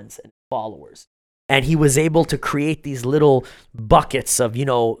his fans and followers. And he was able to create these little buckets of,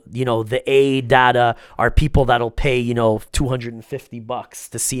 the A data are people that'll pay, $250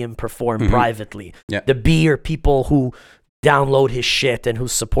 to see him perform privately. Yeah. The B are people who download his shit and who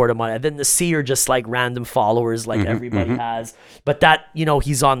support him on it. And then the C are just like random followers like everybody has. But that,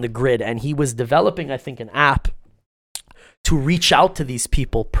 he's on the grid. And he was developing, I think, an app to reach out to these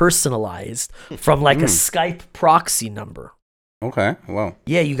people personalized from like a Skype proxy number. Okay. Wow.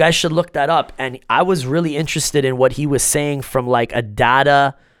 Yeah, you guys should look that up. And I was really interested in what he was saying from like a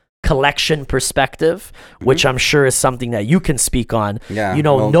data collection perspective, which I'm sure is something that you can speak on. Yeah.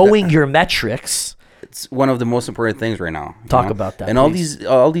 Knowing your metrics. It's one of the most important things right now. Talk about that. And all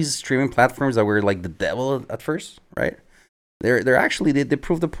these streaming platforms that were like the devil at first, right? they're actually they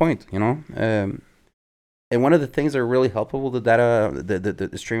prove the point, you know. And one of the things that are really helpful with the data,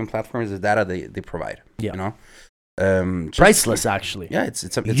 the streaming platforms, is the data they provide. Yeah. You know, priceless actually. Yeah, it's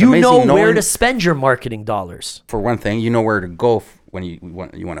you amazing know where knowing, to spend your marketing dollars. for one thing. You know where to go when you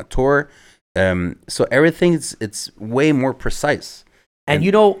want to tour. So everything it's way more precise. And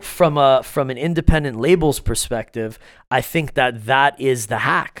you know, from an independent label's perspective, I think that is the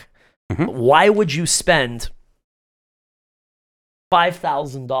hack. Mm-hmm. Why would you spend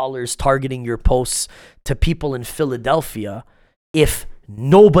 $5,000 targeting your posts to people in Philadelphia if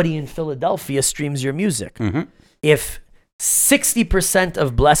nobody in Philadelphia streams your music? Mm-hmm. If 60%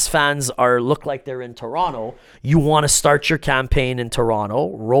 of Bless fans look like they're in Toronto, you want to start your campaign in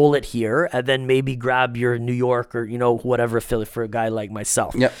Toronto, roll it here, and then maybe grab your New York or, you know, whatever affiliate for a guy like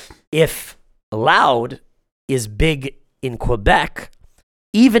myself. Yep. If Loud is big in Quebec,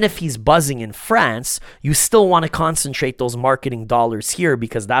 even if he's buzzing in France, you still want to concentrate those marketing dollars here,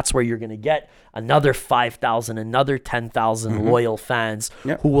 because that's where you're going to get another 5,000, another 10,000 loyal fans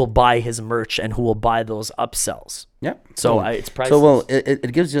who will buy his merch and who will buy those upsells. Yeah. So it's priceless. So, well,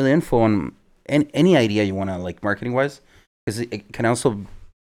 it gives you the info on any idea you want to, like, marketing wise, because it can also,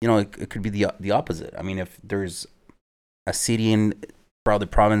 you know, it could be the opposite. I mean, if there's a city in the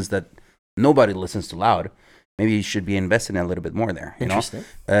province that nobody listens to Loud, maybe you should be investing a little bit more there. You Interesting.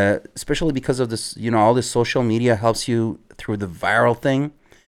 know, especially because of this. You know, all this social media helps you through the viral thing.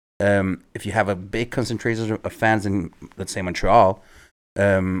 If you have a big concentration of fans in, let's say, Montreal,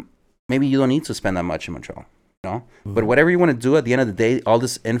 maybe you don't need to spend that much in Montreal. You know, but whatever you want to do, at the end of the day, all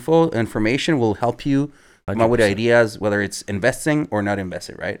this information will help you come up with ideas, whether it's investing or not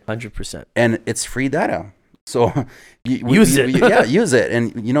investing, right? 100%. And it's free data, so use it. Yeah, use it.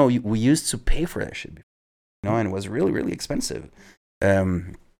 And you know, we used to pay for that shit before, you know, and it was really, really expensive.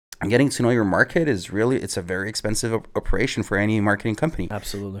 Getting to know your market it's a very expensive operation for any marketing company.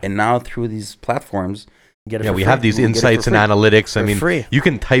 Absolutely. And now through these platforms, we have these insights and analytics. I mean, free. You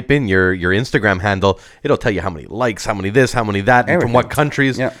can type in your Instagram handle. It'll tell you how many likes, how many this, how many that, and from what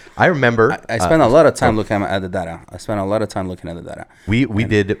countries. Yeah. I remember. I spent a lot of time looking at the data. We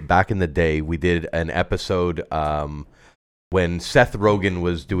did, back in the day, we did an episode when Seth Rogen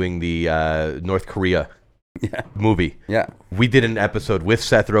was doing the North Korea movie. Yeah. We did an episode with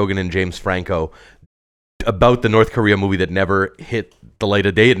Seth Rogen and James Franco about the North Korea movie that never hit the light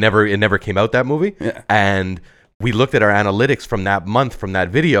of day. It never came out, that movie. Yeah. And we looked at our analytics from that month, from that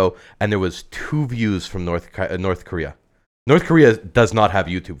video, and there was 2 views from North Korea. North Korea does not have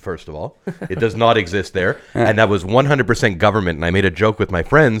YouTube, first of all. It does not exist there. And that was 100% government. And I made a joke with my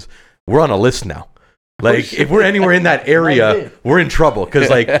friends. We're on a list now. Like, if we're anywhere in that area, we're in trouble. Because,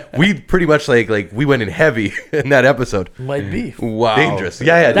 like, we pretty much, like we went in heavy in that episode. Might be. Wow. Dangerous.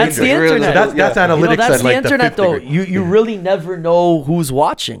 Yeah, That's dangerous. the internet. So that's analytics. You know, that's at, the like, internet, the though. degree. You really never know who's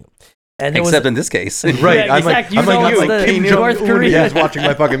watching. And Except in this case. Right. Yeah, I'm exactly. like, You know I'm it's like the Kim North Jong-un Korea. is watching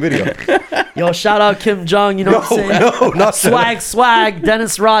my fucking video. Yo, shout out Kim Jong, you know what I'm saying? No, not swag,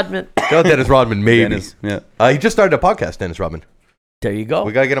 Dennis Rodman. Go Dennis Rodman, maybe. Dennis, yeah. He just started a podcast, Dennis Rodman. There you go.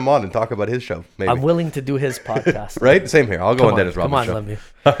 We got to get him on and talk about his show, maybe. I'm willing to do his podcast. Right? Same here. I'll go on Dennis Come Rodman's on, show. let me.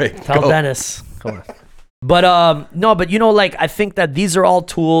 All right, Tell go. Dennis. Come on. But no, but you know, like, I think that these are all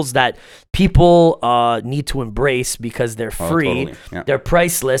tools that people need to embrace because they're free, totally. Yeah. they're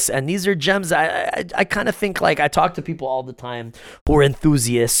priceless, and these are gems. I kind of think, like, I talk to people all the time who are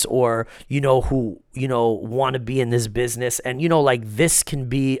enthusiasts or, you know, who, you know, want to be in this business, and, you know, like, this can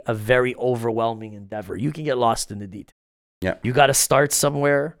be a very overwhelming endeavor. You can get lost in the details. Yeah. You got to start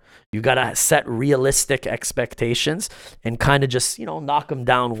somewhere. You got to set realistic expectations and kind of just, you know, knock them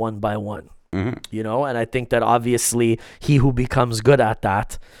down one by one. Mm-hmm. You know, and I think that obviously he who becomes good at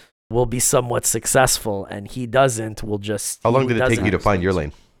that will be somewhat successful, and he doesn't will just. How long did it take you to find your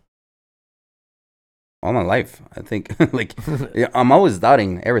lane? All my life, I think. Like, yeah, I'm always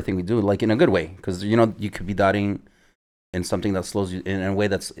doubting everything we do, like, in a good way, because, you know, you could be doubting in something that slows you in a way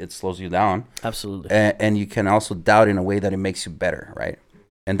it slows you down. Absolutely. And you can also doubt in a way that it makes you better, right?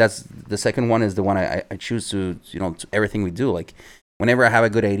 And that's the second one is the one I choose to, you know, to everything we do. Like, whenever I have a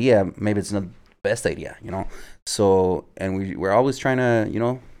good idea, maybe it's not the best idea, you know? So, and we're always trying to, you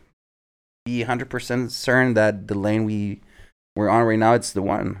know, be 100% certain that the lane we're on right now, it's the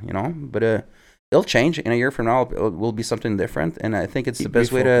one, you know? But it'll change. In a year from now, it will be something different. And I think it's the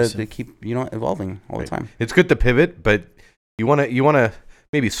best way to keep, you know, evolving all the time. It's good to pivot, but you want to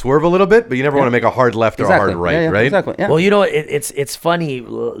maybe swerve a little bit, but you never want to make a hard left or a hard right, right? Exactly. Yeah. Well, you know, it's funny.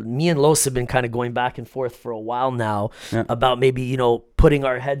 Me and Los have been kind of going back and forth for a while now about maybe, you know, putting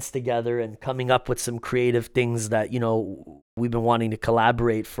our heads together and coming up with some creative things that, you know, we've been wanting to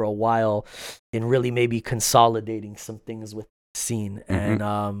collaborate for a while in really maybe consolidating some things with the scene.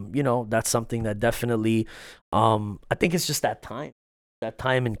 And, you know, that's something that definitely, I think it's just that time. That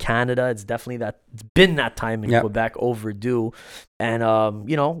time in Canada, it's been that time in Quebec, overdue. And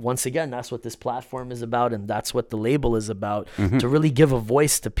you know, once again, that's what this platform is about, and that's what the label is about, to really give a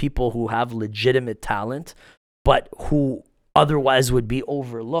voice to people who have legitimate talent, but who otherwise would be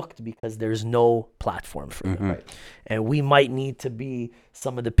overlooked because there's no platform for them. Right. And we might need to be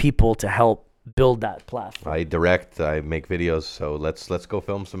some of the people to help build that platform. I direct, I make videos, so let's go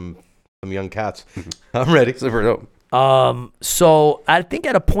film some young cats. I'm ready. Super dope. So I think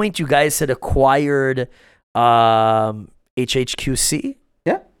at a point you guys had acquired HHQC.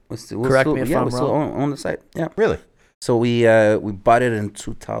 Yeah. Correct me if I'm wrong. We still own the site. Yeah. Really? So we bought it in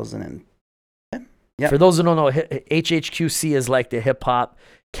 2010. Yeah. For those who don't know, HHQC is like the Hip Hop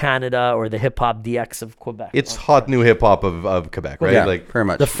Canada or the Hip Hop DX of Quebec. It's hot new hip hop of Quebec, right? Yeah, like pretty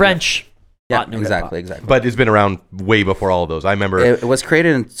much. The French. Yeah, exactly. But it's been around way before all of those. I remember it was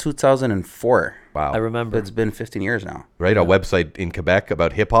created in 2004. Wow. I remember. It's been 15 years now. Right, a website in Quebec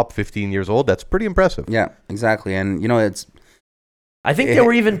about hip hop, 15 years old. That's pretty impressive. Yeah, exactly. And you know, I think they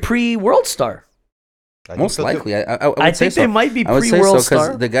were even pre-World Star. Most likely. I would say think they might be pre-World Star.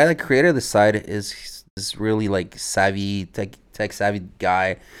 Because the guy that created the site is really like savvy, tech savvy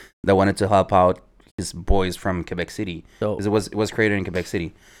guy that wanted to help out his boys from Quebec City. So, it was created in Quebec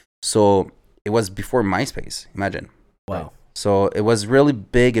City. So it was before MySpace. Imagine. Wow. Right? So it was really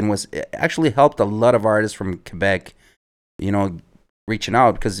big and it actually helped a lot of artists from Quebec, you know, reaching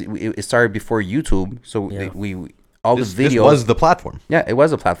out because it started before YouTube. So we all the videos. This was the platform. Yeah, it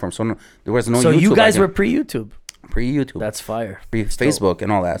was a platform. So there was no YouTube. So you guys were pre-YouTube. Pre-YouTube. That's fire. Pre-Facebook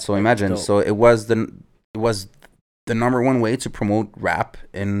and all that. So imagine. So it was the number one way to promote rap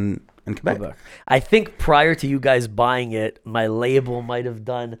in Quebec. I think prior to you guys buying it, my label might have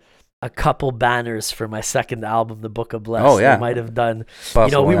done a couple banners for my second album, The Book of Bless. Oh, yeah. They might have done,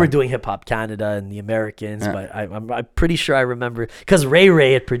 Possible, we were doing Hip Hop Canada and the Americans, but I'm pretty sure I remember, because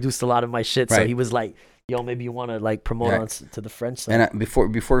Ray had produced a lot of my shit, so he was like, yo, maybe you want to like promote on to the French side. And before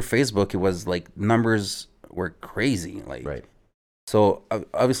Facebook, it was like numbers were crazy. Like, right. So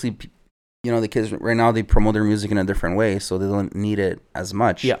obviously, you know, the kids right now, they promote their music in a different way, so they don't need it as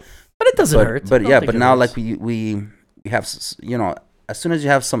much. Yeah. But it doesn't hurt. But now like we have, you know, as soon as you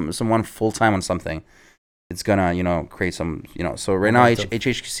have someone full time on something, it's gonna, you know, create some, you know. So right now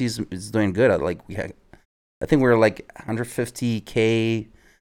HHQC is doing good. I think we're like 150K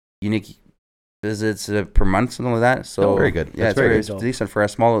unique visits per month, something like that. So very good. Yeah, That's it's decent for a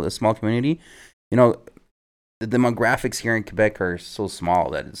small community. You know, the demographics here in Quebec are so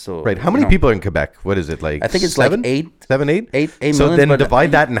small that it's so right. How many people are in Quebec? What is it like? I think it's 7? like 8 so millions, then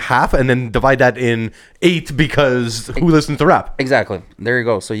divide that in half, and then divide that in 8 because who listens to rap? Exactly. There you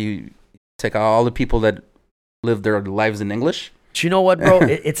go. So you take all the people that live their lives in English. Do you know what, bro?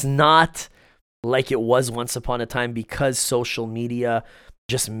 It's not like it was once upon a time because social media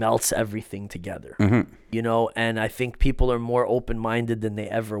just melts everything together, you know, and I think people are more open-minded than they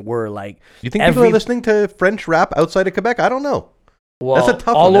ever were. Like, you think people are listening to French rap outside of Quebec? I don't know. Well, that's a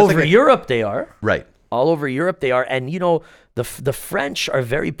tough all one. Over Europe they are. Right. All over Europe they are. And, you know, the French are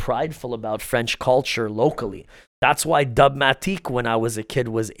very prideful about French culture locally. That's why Dubmatique, when I was a kid,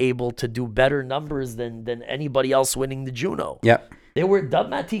 was able to do better numbers than anybody else winning the Juno. Yeah.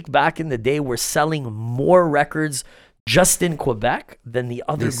 Dubmatique back in the day were selling more records just in Quebec than the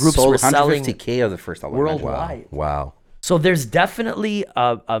other groups were selling 150K of the first album worldwide. Wow. So there's definitely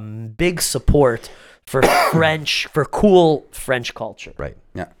a big support for for cool French culture. Right.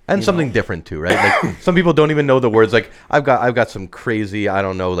 Yeah. And something different too, right? Like some people don't even know the words. Like I've got some crazy, I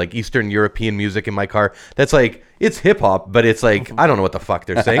don't know, like Eastern European music in my car. That's like, it's hip hop, but it's like, I don't know what the fuck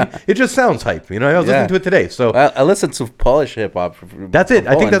they're saying. It just sounds hype. You know, I was listening to it today. So I listened to Polish hip hop. That's it.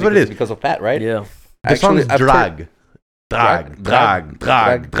 I think that's what it is. Because of Pat, right? Yeah. The song is drag.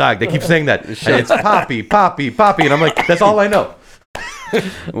 Drag. They keep saying that. And it's poppy. And I'm like, that's all I know.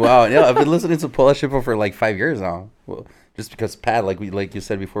 Wow. Yeah, I've been listening to Polish hip hop for like 5 years now. Well, just because Pat, like you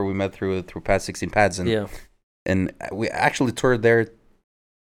said before, we met through Pat 16 Pads, and we actually toured there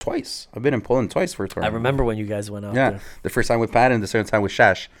twice. I've been in Poland twice for a tour. I remember when you guys went out there. The first time with Pat and the second time with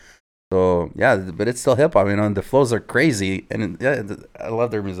Shash. So yeah, but it's still hip hop, you know, and the flows are crazy, and I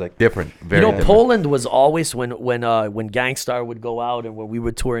love their music. Different, very different. Poland was always when Gangstar would go out and when we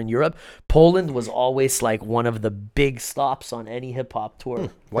would tour in Europe, Poland was always like one of the big stops on any hip hop tour.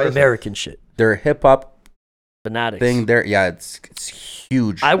 Why American shit. Their hip hop fanatics thing there, it's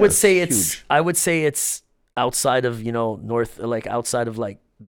huge. I would say it's outside of, outside of like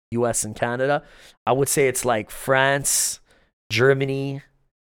US and Canada, I would say it's like France, Germany,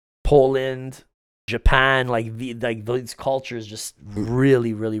 Poland, Japan, like those cultures just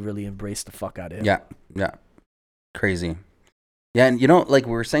really, really, really embrace the fuck out of it. Yeah. Crazy. Yeah, and like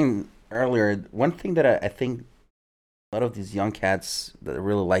we were saying earlier, one thing that I think a lot of these young cats that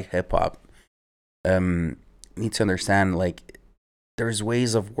really like hip hop need to understand, like, there's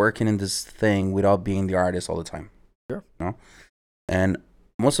ways of working in this thing without being the artist all the time. Sure. And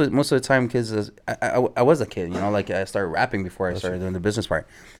most of the time, kids, I was a kid, like I started rapping before I started doing the business part,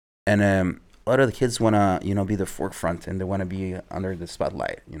 and a lot of the kids want to be the forefront and they want to be under the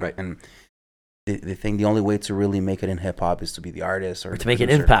spotlight, Right. And they think the only way to really make it in hip hop is to be the artist or to make an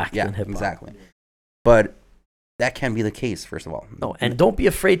impact in hip hop. Exactly. But that can't be the case, first of all. No, and don't be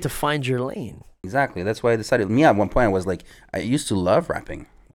afraid to find your lane. Exactly. That's why I decided. Me, at one point, I was like, I used to love rapping.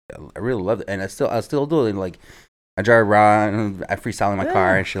 I really loved it, and I still do it. Like, I drive around, I freestyle in my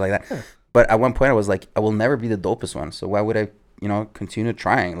car and shit like that. Yeah. But at one point, I was like, I will never be the dopest one. So why would I, continue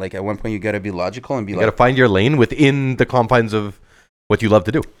trying? Like, at one point, you got to be logical and be like, you got to find your lane within the confines of what you love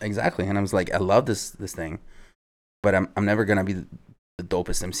to do. Exactly. And I was like, I love this thing, but I'm never gonna be the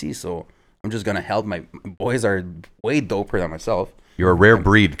dopest MC. So I'm just gonna help. My boys are way doper than myself. You're a rare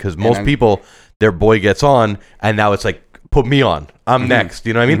breed, because most people, their boy gets on, and now it's like, put me on. I'm next.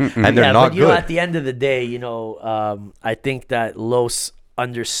 You know what I mean? And they're not but, good. At the end of the day, I think that Los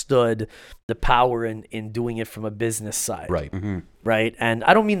understood the power in doing it from a business side. Right. Right. And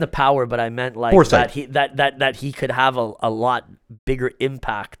I don't mean the power, but I meant like Foresight. that he could have a lot bigger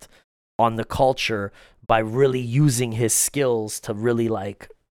impact on the culture by really using his skills to really like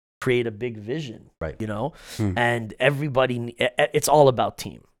create a big vision. Right. And everybody, it's all about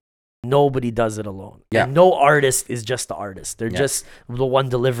team. Nobody does it alone. Yeah. And no artist is just the artist. They're just the one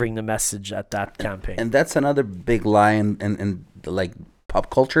delivering the message at that campaign. And that's another big lie in like pop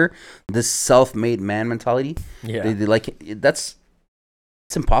culture, this self-made man mentality. Yeah. They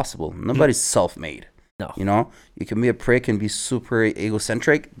it's impossible. Nobody's self-made. No. You can be a prick and be super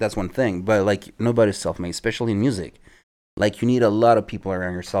egocentric. That's one thing. But like, nobody's self-made, especially in music. Like, you need a lot of people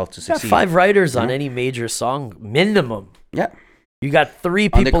around yourself to succeed. 5 writers on any major song, minimum. Yeah. You got 3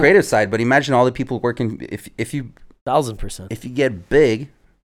 people on the creative side, but imagine all the people working. If you 1,000%. If you get big,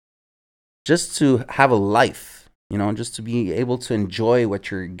 just to have a life, just to be able to enjoy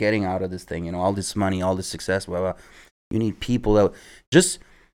what you're getting out of this thing, all this money, all this success, blah blah. You need people that just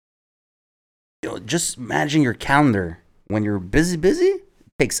imagine your calendar when you're busy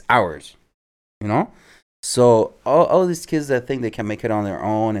takes hours, So all these kids that think they can make it on their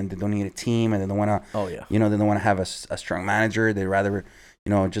own and they don't need a team and they don't want to, they don't want to have a strong manager. They'd rather,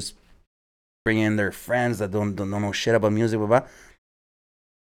 just bring in their friends that don't know shit about music, blah, blah.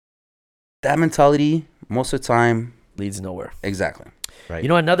 That mentality, most of the time, leads nowhere. Exactly. Right.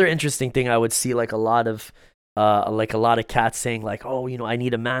 Another interesting thing I would see, like a lot of cats saying like, oh, I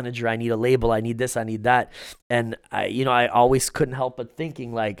need a manager, I need a label, I need this, I need that. And I always couldn't help but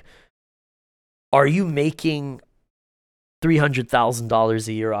thinking like, are you making $300,000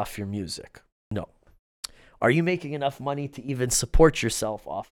 a year off your music? No. Are you making enough money to even support yourself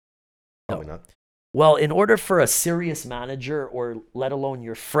off? No. Probably not. Well, in order for a serious manager, or let alone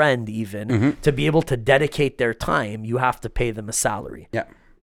your friend even, to be able to dedicate their time, you have to pay them a salary. Yeah.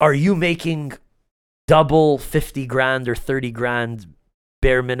 Are you making double 50 grand or 30 grand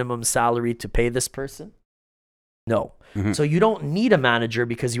bare minimum salary to pay this person? No. So you don't need a manager,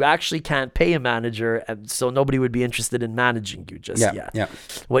 because you actually can't pay a manager, and so nobody would be interested in managing you just yet. Yeah.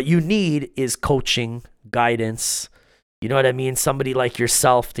 What you need is coaching, guidance. You know what I mean? Somebody like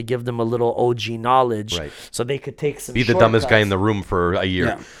yourself to give them a little OG knowledge, right, so they could take some be the dumbest guy in the room for a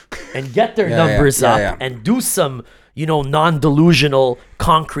year and get their numbers up and do some, non-delusional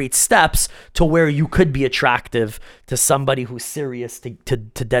concrete steps to where you could be attractive to somebody who's serious to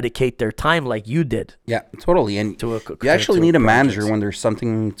dedicate their time like you did. Yeah, totally. And you actually need a manager when there's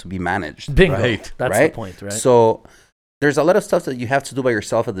something to be managed. Bingo. Right. That's the point, right? So there's a lot of stuff that you have to do by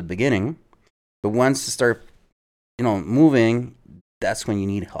yourself at the beginning, but once you start moving, that's when you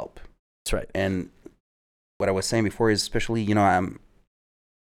need help. That's right. And what I was saying before is, especially, I'm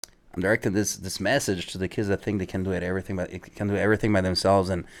directing this message to the kids that think they can do everything by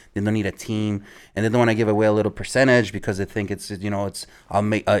themselves, and they don't need a team, and they don't want to give away a little percentage because they think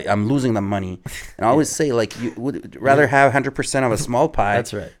I'm losing them money. And I always say, like, you would rather have 100% of a small pie.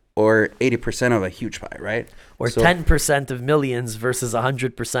 That's right. Or 80% of a huge pie, right? Or 10% of millions versus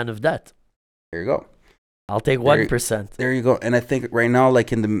 100% of debt. There you go. I'll take 1%. There you go. And I think right now,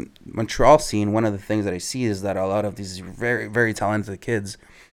 like in the Montreal scene, one of the things that I see is that a lot of these very, very talented kids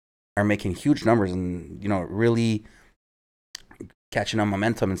are making huge numbers and, really catching on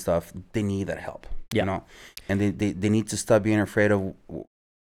momentum and stuff, they need that help. And they need to stop being afraid of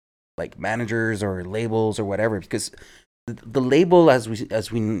like managers or labels or whatever, because the label as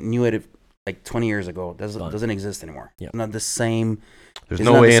we knew it like 20 years ago doesn't exist anymore. Yeah. Not the same. There's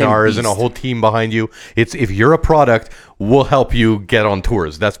no A&Rs and a whole team behind you. It's if you're a product, we'll help you get on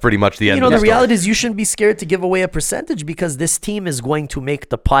tours. That's pretty much the end of the story. The reality is you shouldn't be scared to give away a percentage because this team is going to make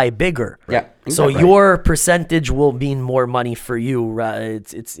the pie bigger. Yeah. So your percentage will mean more money for you.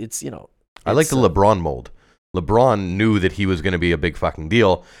 It's I like the LeBron mold. LeBron knew that he was going to be a big fucking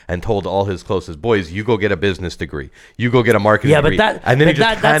deal and told all his closest boys, you go get a business degree. You go get a marketing degree.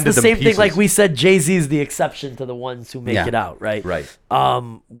 That's the same thing. Like we said, Jay-Z is the exception to the ones who make it out, right? Right.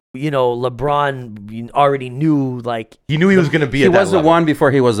 LeBron already knew, like... He knew he was going to be He was the one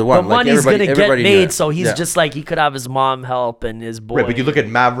before he was the one. The money's going to get made, so he's just like, he could have his mom help and his boy. Right, but you look at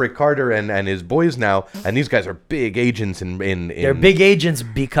Maverick Carter and his boys now, and these guys are big agents in They're big agents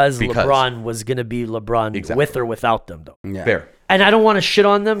because LeBron was going to be LeBron with or without them, though. Yeah. Fair. And I don't want to shit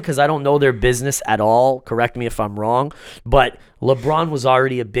on them because I don't know their business at all. Correct me if I'm wrong. But LeBron was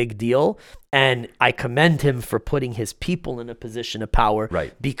already a big deal. And I commend him for putting his people in a position of power.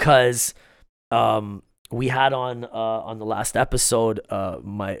 Right. Because we had on the last episode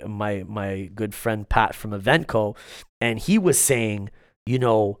my good friend Pat from Eventco. And he was saying,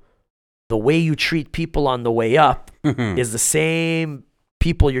 the way you treat people on the way up is the same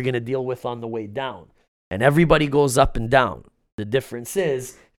people you're going to deal with on the way down. And everybody goes up and down. The difference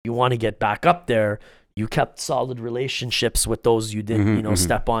is, you want to get back up there, you kept solid relationships with those you didn't,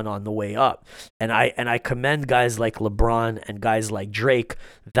 step on the way up. And I commend guys like LeBron and guys like Drake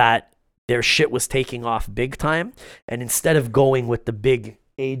that their shit was taking off big time. And instead of going with the big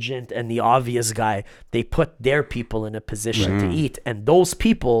agent and the obvious guy, they put their people in a position to eat. And those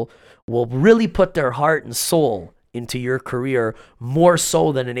people will really put their heart and soul into your career more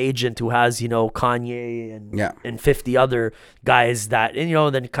so than an agent who has, Kanye and 50 other guys that,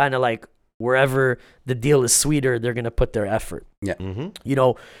 then kind of like wherever the deal is sweeter, they're going to put their effort. Yeah.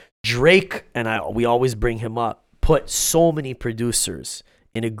 Mm-hmm. Drake, and we always bring him up, put so many producers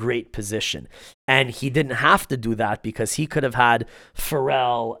in a great position. And he didn't have to do that because he could have had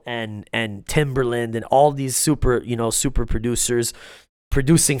Pharrell and Timberland and all these super producers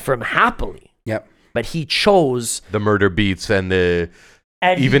producing for him happily. Yep. But he chose the murder beats and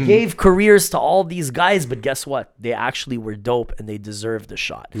he gave careers to all these guys. But guess what? They actually were dope and they deserved a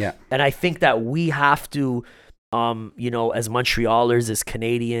shot. Yeah. And I think that we have to, as Montrealers, as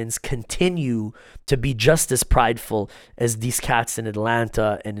Canadians, continue to be just as prideful as these cats in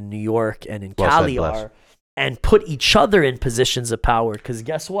Atlanta and in New York and in Cali are, and put each other in positions of power. Because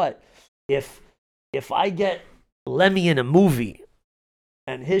guess what? If I get Lemmy in a movie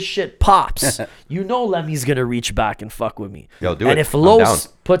and his shit pops, Lemmy's gonna reach back and fuck with me. And if Los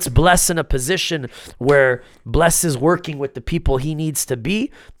puts Bless in a position where Bless is working with the people he needs to be,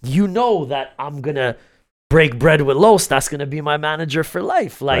 that I'm gonna break bread with Los. That's gonna be my manager for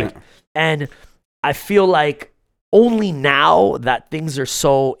life. And I feel like only now that things are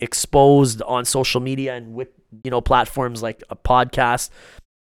so exposed on social media and with platforms like a podcast,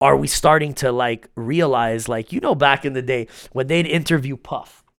 are we starting to realize, back in the day when they'd interview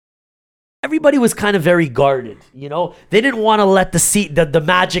Puff, everybody was kind of very guarded, They didn't want to let the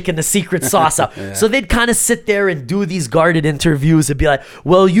magic and the secret sauce out. Yeah. So they'd kind of sit there and do these guarded interviews and be like,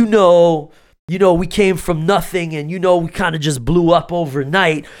 well, we came from nothing and, we kind of just blew up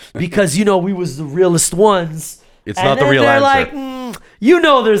overnight because, we was the realest ones. It's not the real answer.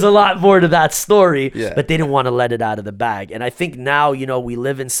 There's a lot more to that story, but they didn't want to let it out of the bag. And I think now, we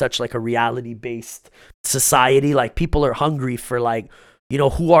live in such a reality-based society. People are hungry for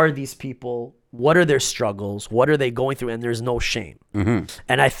who are these people? What are their struggles? What are they going through? And there's no shame. Mm-hmm.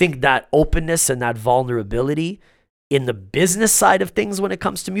 And I think that openness and that vulnerability in the business side of things when it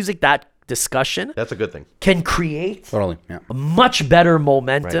comes to music, that discussion, that's a good thing, can create a much better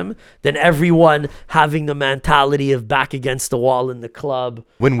momentum than everyone having the mentality of back against the wall in the club.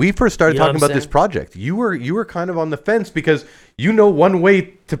 When we first started talking about this project, you were kind of on the fence because one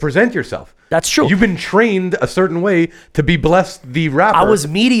way to present yourself. That's true. You've been trained a certain way to be Blessed the rapper. I was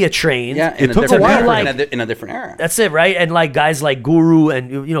media trained. Yeah, it took a while. In a different era. That's it, right? And guys like Guru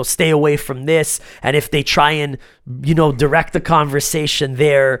and, stay away from this. And if they try and, direct the conversation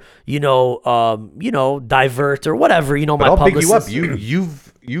there, divert or whatever, but my I'll publicist. pick you up.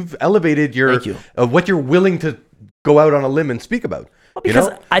 You've elevated what you're willing to go out on a limb and speak about. Well,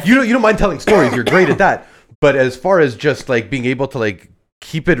 because you don't mind telling stories. You're great at that. But as far as just being able to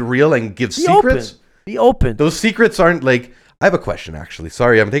keep it real and give secrets, be open. Those secrets aren't I have a question, actually.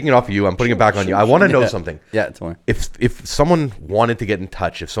 Sorry, I'm taking it off of you. I'm putting it back on you. I want to know something. Yeah, it's fine. If someone wanted to get in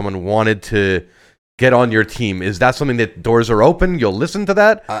touch, if someone wanted to get on your team, is that something that doors are open? You'll listen to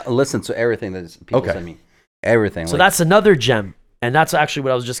that? Listen to everything that people send me. Everything. So that's another gem. And that's actually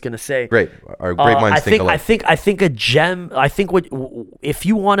what I was just gonna say. Great, our great minds think alike. I think a gem. I think if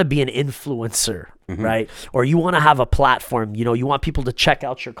you want to be an influencer, right, or you want to have a platform, you want people to check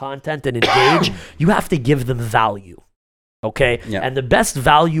out your content and engage, you have to give them value. Okay, yeah. And the best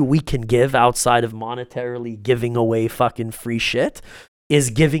value we can give outside of monetarily giving away fucking free shit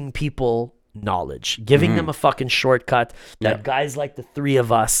is giving people knowledge, giving them a fucking shortcut that guys like the three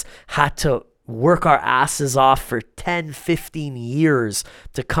of us had to work our asses off for 10, 15 years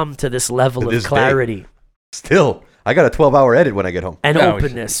to come to this level of clarity. Still, I got a 12-hour edit when I get home. And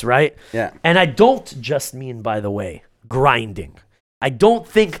openness, right? Yeah. And I don't just mean, by the way, grinding. I don't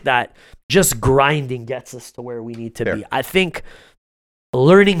think that just grinding gets us to where we need to be. I think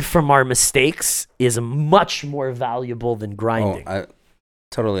learning from our mistakes is much more valuable than grinding. I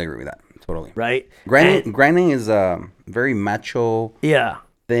totally agree with that. Totally. Right? Grinding is a very macho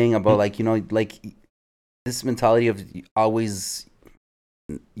thing about like this mentality of always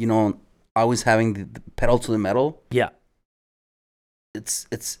having the pedal to the metal. Yeah.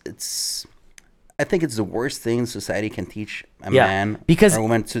 It's I think it's the worst thing society can teach a man or a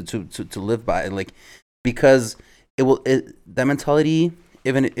woman to live by, like, because that mentality,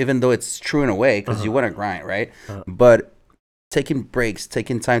 even though it's true in a way, because you want to grind, right? But taking breaks,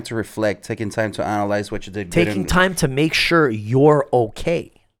 taking time to reflect, taking time to analyze what you did, taking time to make sure you're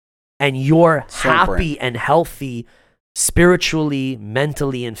okay and you're happy and healthy spiritually,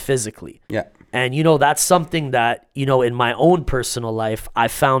 mentally, and physically. Yeah. And, that's something that, in my own personal life, I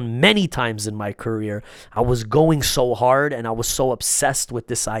found many times in my career. I was going so hard and I was so obsessed with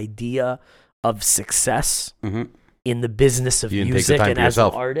this idea of success in the business of music and as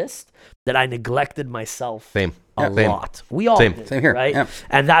an artist that I neglected myself a lot. We all did, Same here. right? Yeah.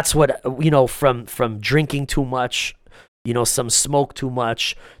 And that's what, from drinking too much, some smoke too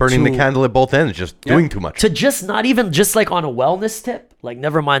much. Burning the candle at both ends, just doing too much. To just not even just like on a wellness tip, like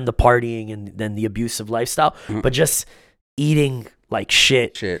never mind the partying and then the abusive lifestyle, but just eating like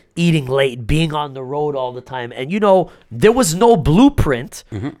shit, eating late, being on the road all the time. And there was no blueprint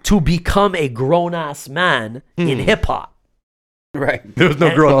to become a grown-ass man in hip-hop. Right. There was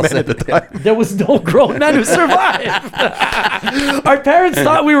no grown men at the time. There was no grown men who survived. Our parents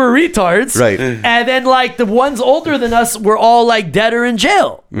thought we were retards. Right. And then like the ones older than us were all like dead or in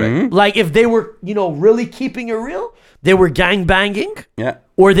jail. Right. Like if they were, really keeping it real, they were gang banging. Yeah.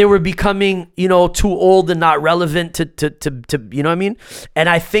 Or they were becoming, too old and not relevant to you know what I mean? And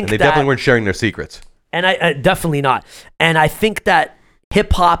I think they definitely weren't sharing their secrets. And I definitely not. And I think that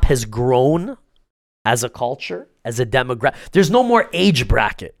hip hop has grown as a culture, as a demographic. There's no more age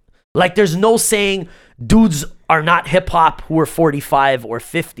bracket. Like there's no saying dudes are not hip hop who are 45 or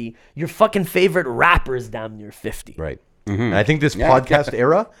 50. Your fucking favorite rapper is damn near 50. Right. And I think this podcast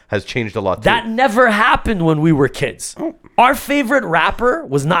era has changed a lot too. That never happened when we were kids. Our favorite rapper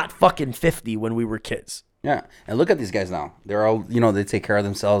was not fucking 50 when we were kids. Yeah, and look at these guys now. They're all, they take care of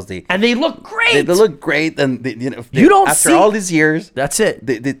themselves. They look great. They look great, and you don't after see all these years. That's it.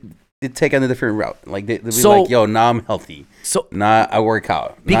 They take on a different route. Like they be like, yo, now I'm healthy. So now I work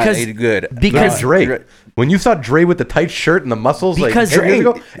out. Because now I eat good. Because Dre. When you saw Dre with the tight shirt and the muscles, because 10 years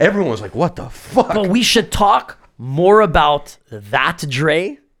ago, everyone was like, "What the fuck?" But we should talk more about that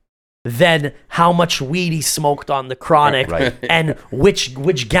Dre than how much weed he smoked on the Chronic and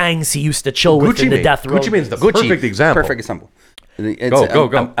which gangs he used to chill with in the death row. Gucci Mane's the perfect example. Perfect example. It's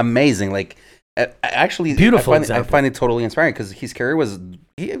go. Amazing. Like actually, beautiful I find it totally inspiring because his career was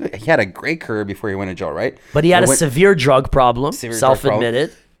he had a great career before he went to jail, right? But he had a severe drug problem,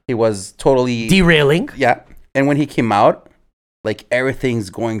 self-admitted. He was totally derailing. Yeah, and when he came out, like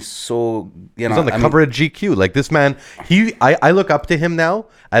everything's going so. He's on the cover of GQ. Like this man, I look up to him now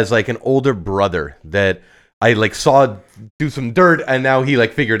as like an older brother that I like saw do some dirt, and now he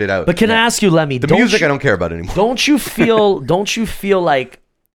like figured it out. But can I ask you, Lemmy? The music I don't care about anymore. Don't you feel like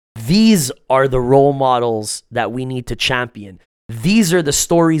these are the role models that we need to champion? These are the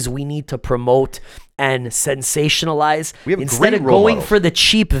stories we need to promote and sensationalize instead of going for the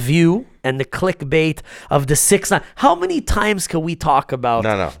cheap view and the clickbait of the 6ix9ine. How many times can we talk about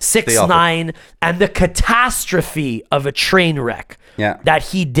 6ix9ine and the catastrophe of a train wreck that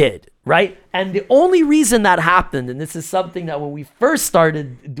he did, right? And the only reason that happened, and this is something that when we first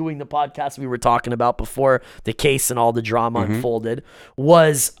started doing the podcast we were talking about before the case and all the drama unfolded,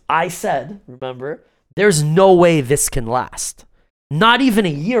 was I said, remember, there's no way this can last. Not even a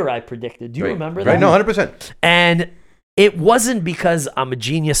year, I predicted. Do you remember that? Right, no, 100%. And it wasn't because I'm a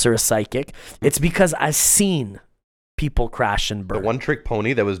genius or a psychic. It's because I've seen people crash and The burn. one trick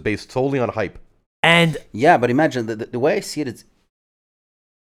pony that was based solely on hype. And Yeah, but imagine the way I see it is,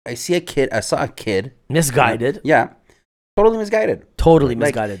 I saw a kid. misguided. Yeah, totally misguided. Totally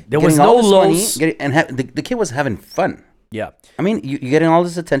Like, misguided. There getting was no all this money, lows. the kid was having fun. Yeah. I mean, you're getting all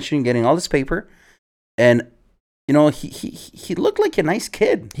this attention, you're getting all this paper, and you know he looked like a nice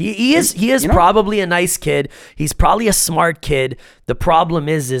kid. He is you know? probably a nice kid. He's probably a smart kid. The problem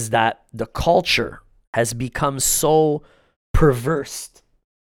is that the culture has become so perverse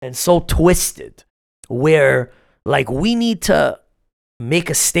and so twisted where like we need to make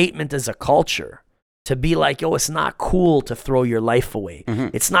a statement as a culture to be like, yo, it's not cool to throw your life away.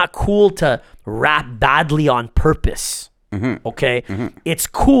 It's not cool to rap badly on purpose. Okay? It's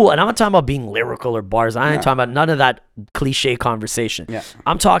cool. And I'm not talking about being lyrical or bars. I ain't talking about none of that cliche conversation. Yeah.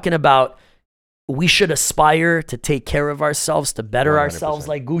 I'm talking about we should aspire to take care of ourselves, to better 100%. ourselves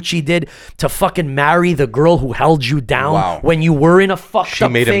like Gucci did, to fucking marry the girl who held you down Wow. when you were in a fucked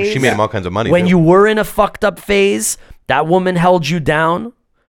up phase. She made him all kinds of money. When too. you were in a fucked up phase, that woman held you down.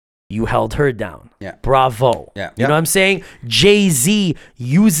 You held her down. Yeah. Bravo. Yeah. You know what I'm saying? Jay-Z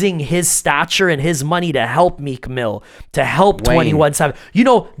using his stature and his money to help Meek Mill, to help Wayne. 21 Savage. You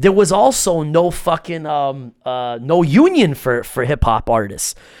know, there was also no fucking no union for hip hop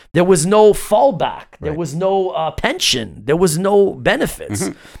artists. There was no fallback. There was no pension. There was no benefits.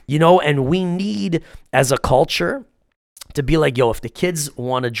 You know, and we need as a culture to be like, yo, if the kids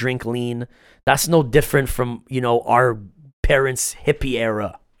want to drink lean, that's no different from, you know, our parents' hippie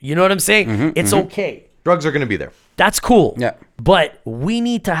era. You know what I'm saying? It's okay. Drugs are going to be there. That's cool. Yeah. But we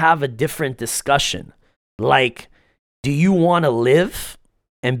need to have a different discussion. Like, do you want to live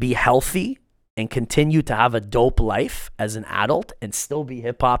and be healthy and continue to have a dope life as an adult and still be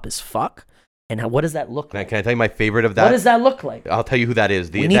hip hop as fuck? And what does that look like? Can I tell you my favorite of that? What does that look like? I'll tell you who that is.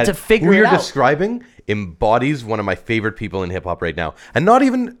 We need to figure who it you're out. describing embodies one of my favorite people in hip hop right now, and not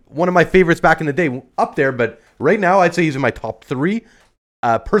even one of my favorites back in the day. Up there, but right now I'd say he's in my top 3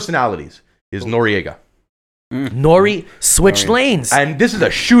 personalities. Is Noriega. Nori switched lanes. And this is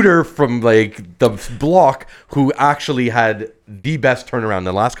a shooter from like the block who actually had the best turnaround in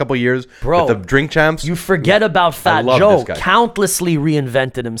the last couple of years. Bro, with the drink champs. You forget about Fat love Joe. this guy. Countlessly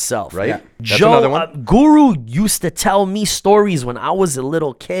reinvented himself. Right? Yeah. That's Joe, another one. Guru used to tell me stories when I was a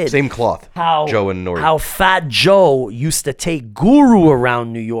little kid. Same cloth. How Joe and Nori. How Fat Joe used to take Guru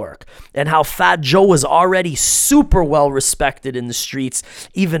around New York, and how Fat Joe was already super well respected in the streets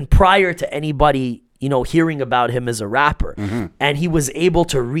even prior to anybody, you know, hearing about him as a rapper. And he was able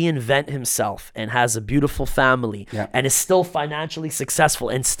to reinvent himself and has a beautiful family and is still financially successful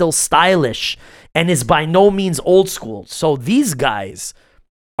and still stylish and is by no means old school. So these guys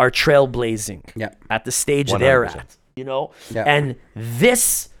are trailblazing at the stage they're 100%. at, you know? Yeah. And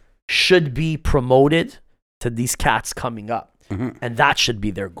this should be promoted to these cats coming up. And that should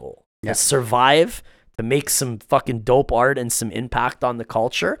be their goal. Yeah. To survive, to make some fucking dope art and some impact on the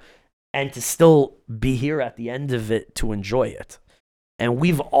culture, and to still be here at the end of it to enjoy it. And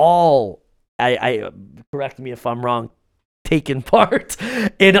we've all, I correct me if I'm wrong, taken part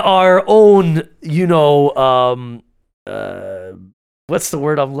in our own, you know, what's the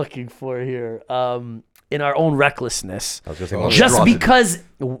word I'm looking for here? In our own recklessness. I was gonna say Just monstrosity. because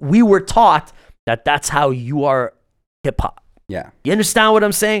we were taught that that's how you are hip hop. Yeah. You understand what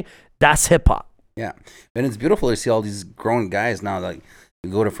I'm saying? That's hip hop. Yeah. And it's beautiful to see all these grown guys now. Like, you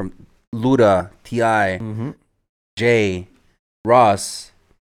go to from Luda, T.I., Jay, Ross,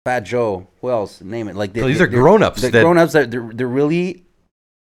 Fat Joe, who else? Name it. Like So these are grown-ups. The grown-ups that they're really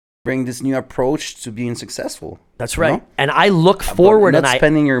bring this new approach to being successful. That's you right. know? And I look forward not and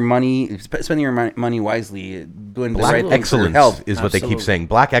spending your money money wisely, doing the Black right thing for excellence health. is what they Absolutely. keep saying.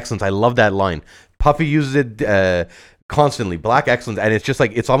 Black excellence. I love that line. Puffy uses it constantly. Black excellence, and it's just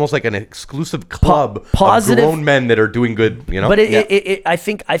like it's almost like an exclusive club positive- of grown men that are doing good. You know, But I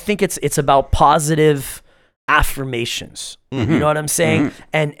think it's about positive affirmations. You know what I'm saying?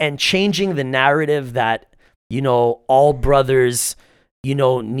 And changing the narrative that, you know, all brothers, you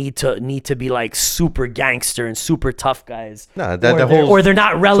know, need to be like super gangster and super tough guys. No, or they're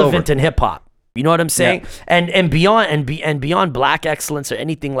not relevant over. in hip hop. You know what I'm saying? And beyond black excellence or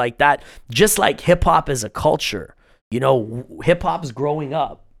anything like that, just like hip hop as a culture, you know, hip hop's growing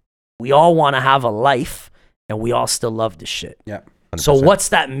up. We all want to have a life and we all still love this shit. Yeah. So what's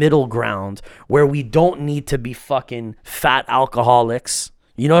that middle ground where we don't need to be fucking fat alcoholics?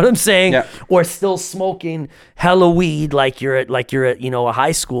 You know what I'm saying? Yeah. Or still smoking hella weed like you're you know, a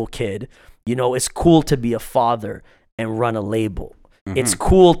high school kid. You know, it's cool to be a father and run a label. It's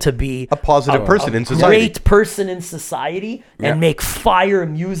cool to be a positive person in society. Great person in society and make fire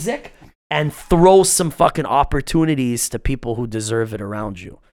music and throw some fucking opportunities to people who deserve it around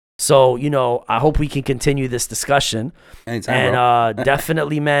you. So, you know, I hope we can continue this discussion. Anytime, and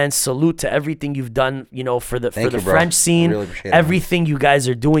definitely, man, salute to everything you've done, you know, for the French scene. Really appreciate everything you guys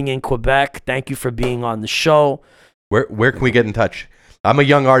are doing in Quebec. Thank you for being on the show. Where can we get in touch? I'm a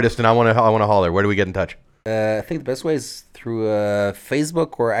young artist and I want to holler. Where do we get in touch? I think the best way is through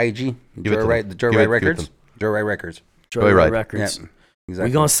Facebook or IG. Joyride Records. Joyride Records. Joyride Records. Yeah, exactly.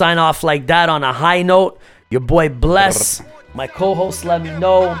 We're going to sign off like that on a high note. Your boy Bless. My co-host, Let Me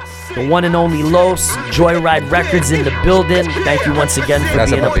Know. The one and only Los. Joyride Records in the building. Thank you once again for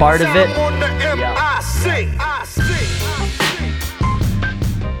being a part of it. Yeah.